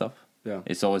and stuff.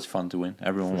 It's always fun to win.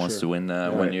 Everyone wants to win.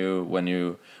 When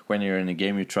you're in a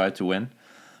game, you try to win,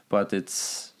 but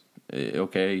it's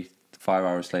okay. 5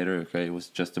 hours later, it was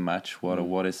just a match.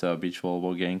 What is a beach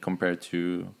volleyball game compared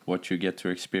to what you get to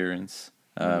experience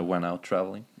when out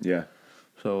traveling?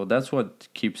 So that's what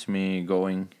keeps me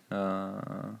going,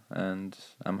 and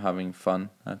I'm having fun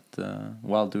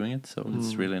while doing it. So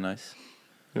it's really nice.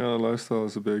 Yeah, lifestyle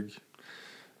is a very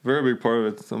big part of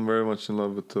it. I'm very much in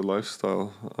love with the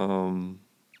lifestyle.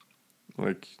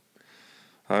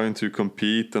 Having to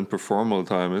compete and perform all the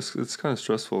time, it's kind of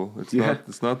stressful.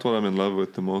 It's not what I'm in love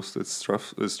with the most. It's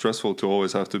stressful to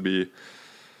always have to be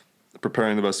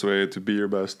preparing the best way, to be your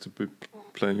best, to be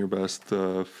playing your best,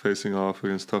 facing off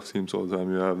against tough teams all the time.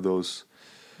 You have those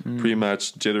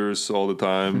pre-match jitters all the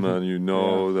time, and you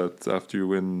know that after you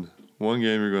win one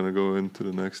game, you're gonna go into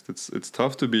the next. It's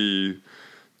tough to be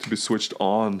switched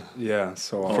on.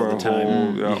 So all the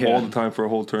time. All the time for a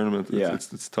whole tournament.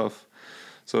 It's tough.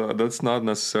 So that's not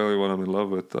necessarily what I'm in love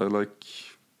with. I like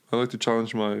to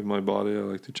challenge my body. I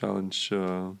like to challenge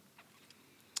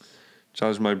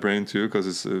my brain too,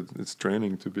 because it's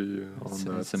draining to be on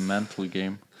that. It's a mental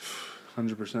game.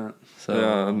 100%. So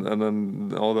and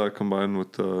then all that combined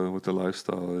with the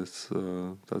lifestyle,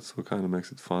 that's what kind of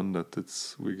makes it fun. That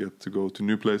we get to go to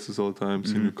new places all the time,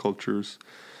 see new cultures.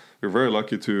 We're very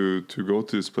lucky to go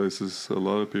to these places. A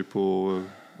lot of people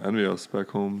envy us back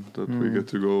home that we get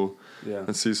to go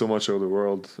and see so much of the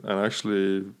world and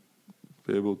actually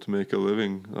be able to make a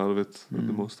living out of it at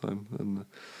the most time. And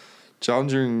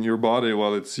challenging your body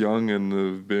while it's young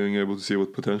and being able to see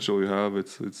what potential you have.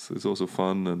 It's also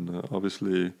fun, and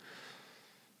obviously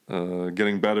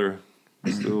getting better.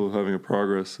 Still having a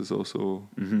progress is also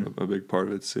a big part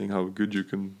of it. Seeing how good you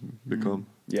can become.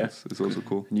 Yeah, it's also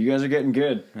cool. And you guys are getting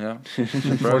good. Yeah,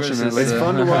 Unfortunately, it's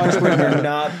fun to watch when you're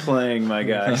not playing, my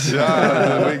guys.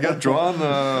 Yeah, we get drawn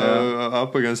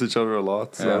up against each other a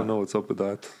lot. So I don't know what's up with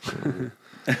that.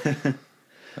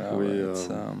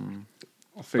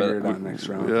 I'll figure it out next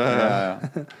round. Yeah.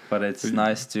 But it's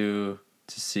nice to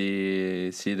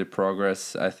see the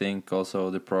progress. I think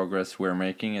also the progress we're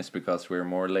making is because we're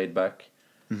more laid back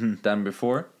than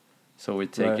before. So we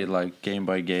take it like game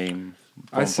by game,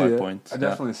 point by point. I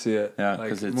definitely see it. Yeah,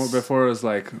 because more before it was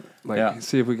like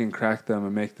see if we can crack them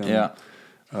and make them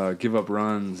give up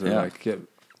runs or like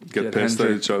get pissed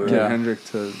at each other. Get Hendrik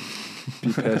to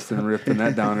be pissed and rip the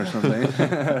net down or something.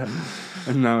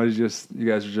 And now you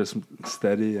guys are just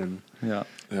steady and you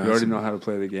already know how to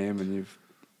play the game, and you've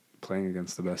playing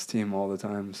against the best team all the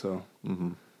time. So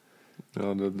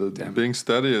being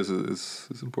steady is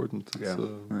important.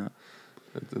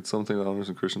 It's, it's something that Anders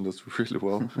and Christian does really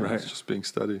well. Right, it's just being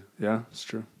steady. Yeah, it's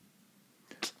true.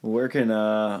 Where can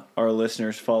our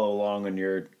listeners follow along on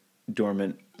your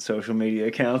dormant social media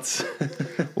accounts?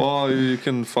 Well, you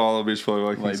can follow Beach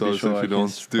Volley Vikings. If you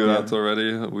don't do that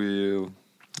already,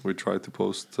 we try to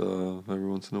post every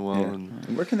once in a while. Yeah.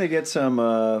 And where can they get some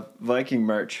Viking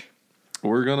merch?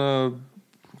 We're gonna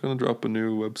drop a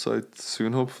new website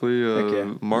soon,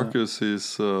 hopefully. Marcus,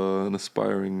 he's an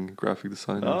aspiring graphic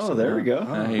designer. Oh, so there we go.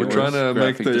 We're trying to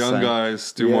make the young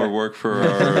guys do more work for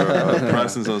our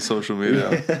presence on social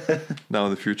media now in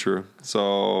the future.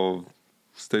 So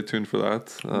stay tuned for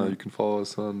that. You can follow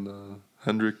us on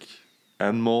Hendrik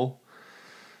and Mol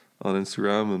on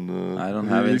Instagram, and I don't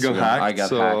have Instagram. I got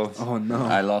hacked. Oh no!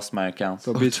 I lost my account.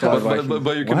 So Beach Volley Vikings.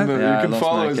 But you can you can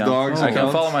follow his dog's account. I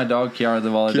can follow my dog, Kiara the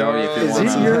Volley dog. If you want.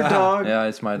 Is he your dog? Yeah,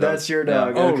 it's my dog. That's your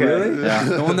dog. Oh, okay. really? Yeah.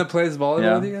 The one that plays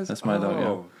volleyball with you guys? That's my dog.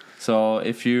 Yeah. So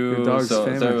if you, your dog's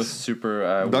famous. That was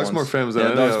super. Dog's more famous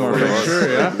than dog's more famous.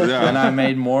 Sure, yeah. And I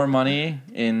made more money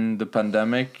in the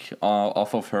pandemic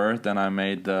off of her than I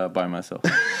made by myself.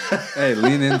 Hey,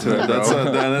 lean into it, bro.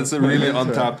 That's a really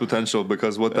untapped potential,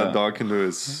 because what that dog can do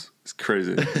is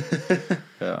crazy.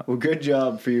 Yeah. Well, good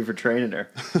job for you for training her.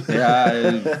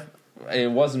 Yeah.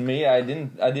 It wasn't me. I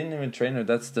didn't even train her.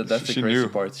 That's the crazy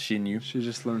part. She knew. She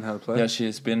just learned how to play. Yeah,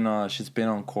 she's been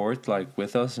on court like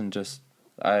with us, and just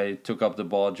I took up the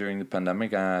ball during the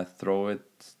pandemic and I throw it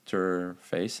to her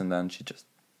face, and then she just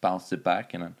bounced it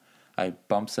back, and then I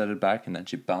bump set it back, and then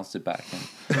she bounced it back,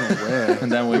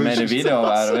 and then we made a video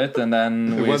out of it, and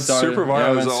then we started super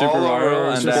viral. Yeah, super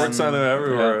viral, and Sports Center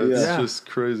everywhere. It's just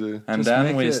crazy. And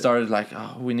then we started like,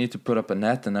 we need to put up a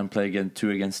net and then play again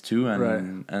 2 against 2,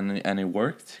 and it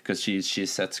worked because she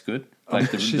sets good. Like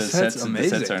the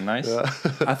sets are nice. Yeah.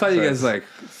 I thought you guys like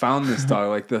found this dog,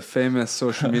 like the famous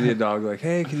social media dog. Like,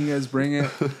 hey, can you guys bring it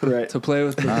to play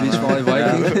with the Beach Volley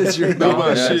Vikings? It's your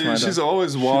dog. She's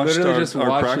always watched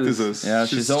our practices. Yeah,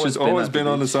 she's always been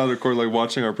on the side of the court, like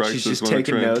watching our practices. She's just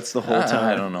taking notes the whole time.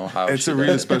 I don't know how. It's a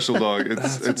really special dog.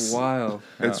 It's wild.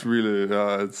 It's really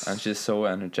and she's so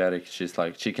energetic. She's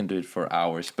like, she can do it for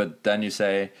hours. But then you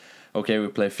say, okay, we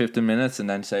play 15 minutes, and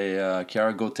then say,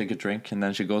 Kiara, go take a drink, and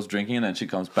then she goes drinking, and then she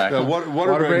comes back. Yeah,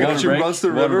 water break. Then she runs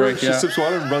the river, she sips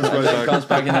water and runs right back. She comes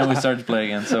back, and then we start to play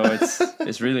again. So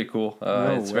it's really cool.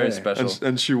 It's very special.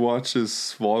 And she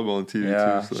watches volleyball on TV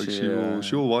too. So like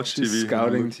she will watch TV.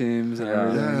 Scouting teams and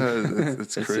everything. Yeah,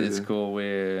 it's crazy. It's cool.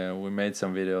 We made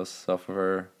some videos of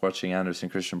her watching Anders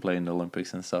and Christian play in the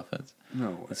Olympics and stuff.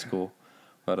 It's cool.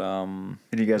 But and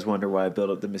you guys wonder why I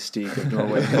built up the mystique of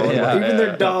Norway. Even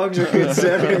their dogs are good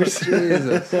setters.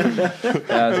 Jesus.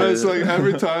 It's like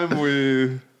every time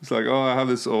it's like, oh, I have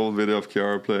this old video of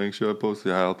Kiara playing. Should I post it?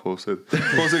 Yeah, I'll post it.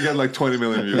 Post it, get like 20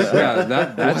 million views. Yeah,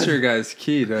 that's your guys'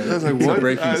 key to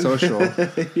breaking social.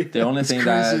 The only thing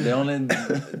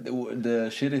the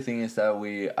shitty thing is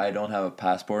that I don't have a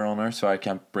passport on her, so I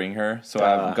can't bring her. So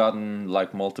I've gotten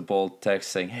like multiple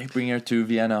texts saying, "Hey, bring her to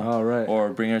Vienna, or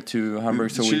bring her to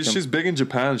Hamburg." So she's big in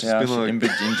Japan. She's been like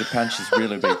in Japan. She's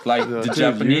really big. Like the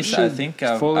Japanese, I think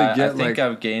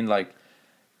I've gained like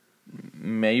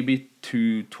maybe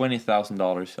to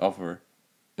 $20,000 off her.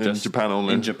 In Japan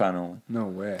only. In Japan only. No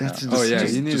way.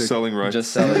 You need selling rights.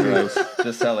 Just selling rights.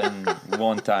 Just selling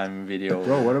one-time video.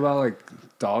 Bro, what about like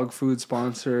dog food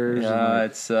sponsors? Yeah,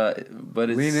 but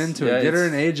it's lean into it. Get her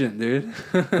an agent, dude.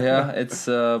 Yeah,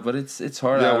 but it's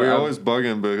hard. Yeah, we always bug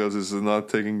him because it's not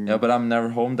taking. Yeah, but I'm never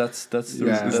home. That's it's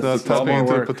not tapping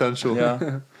into the potential.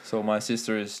 Yeah. So my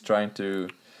sister is trying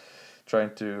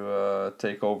trying to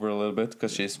take over a little bit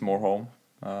because she's more home.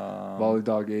 Volley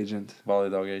dog agent.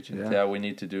 Yeah, we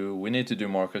need to do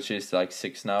more because she's like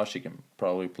 6 now. She can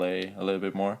probably play a little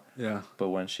bit more. Yeah. But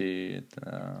when she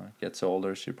gets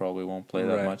older, she probably won't play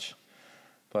that much.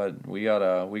 But we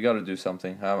gotta do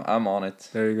something. I'm on it.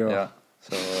 There you go. Yeah.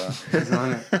 So He's on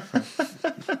it.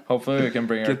 hopefully we can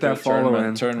bring her Get to that a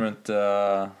follow tournament.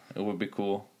 It would be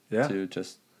cool. Yeah. To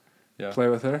just play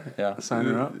with her. Yeah. Sign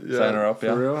her up. Yeah. Sign her up.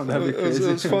 For real? That'd be crazy.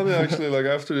 It's funny actually. Like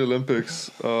after the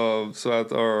Olympics, so at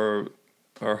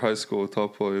our high school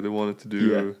top volley, they wanted to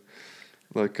do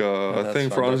like a thing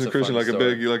for honors and Christian,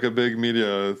 like a big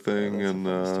media thing, and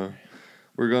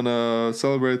we're gonna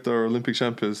celebrate our Olympic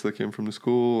champions that came from the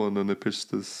school, and then they pitched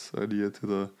this idea to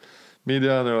the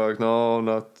media, and they're like, no, I'm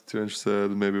not too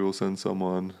interested. Maybe we'll send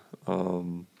someone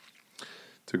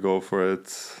to go for it,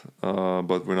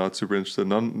 but we're not super interested.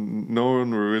 No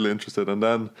one were really interested, and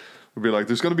then we'd be like,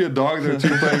 "There's gonna be a dog there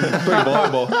too playing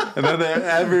volleyball," and then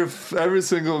every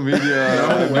single media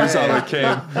news outlet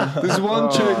came. This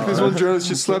one journalist,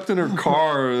 she slept in her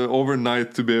car overnight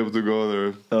to be able to go there.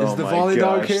 Is the volley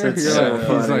dog here?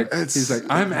 He's like,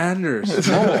 I'm Anders.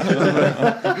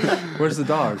 Where's the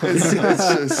dog?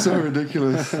 It's so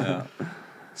ridiculous. Yeah.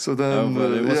 So then,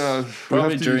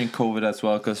 probably during COVID as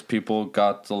well, because people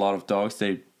got a lot of dogs.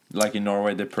 They like in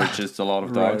Norway, they purchased a lot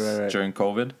of dogs during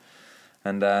COVID,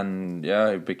 and then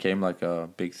it became like a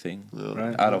big thing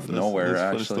out of nowhere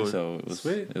actually. So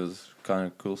it was kind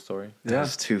of a cool story. Yeah,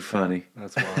 that's too funny.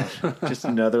 That's wild. Just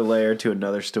another layer to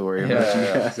another story.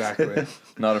 Yeah, exactly.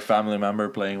 Another family member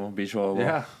playing beach volleyball.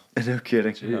 Yeah, no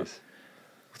kidding. Jeez.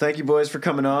 Thank you, boys, for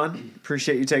coming on.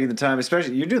 Appreciate you taking the time,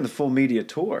 especially you're doing the full media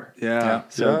tour. Yeah.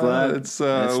 So glad. It's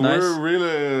nice. We're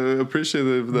really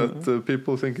appreciative that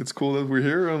people think it's cool that we're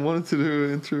here and wanted to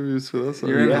do interviews with us.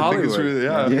 You're in Hollywood. It's really,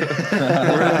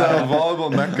 we're in the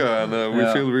volleyball mecca, and we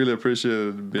feel really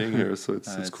appreciated being here. So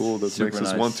it's cool. That makes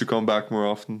us want to come back more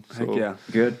often. So. Heck yeah.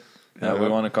 Good. Yeah, we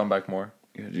want to come back more.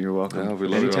 Good. You're welcome. Yeah, we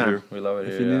love it here. We love it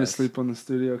here. If you need to sleep on the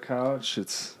studio couch,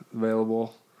 it's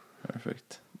available.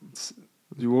 Perfect.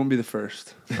 You won't be the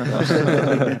first. All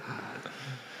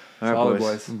right,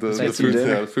 boys. The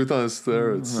futon is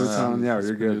there. It's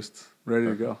you're good. Ready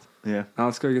to go. Yeah. Now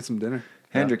let's go get some dinner.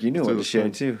 Hendrik, you know what to share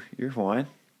too. You're fine.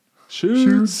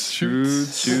 Shoots.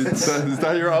 Is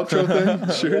that your outro thing?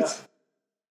 Shoots.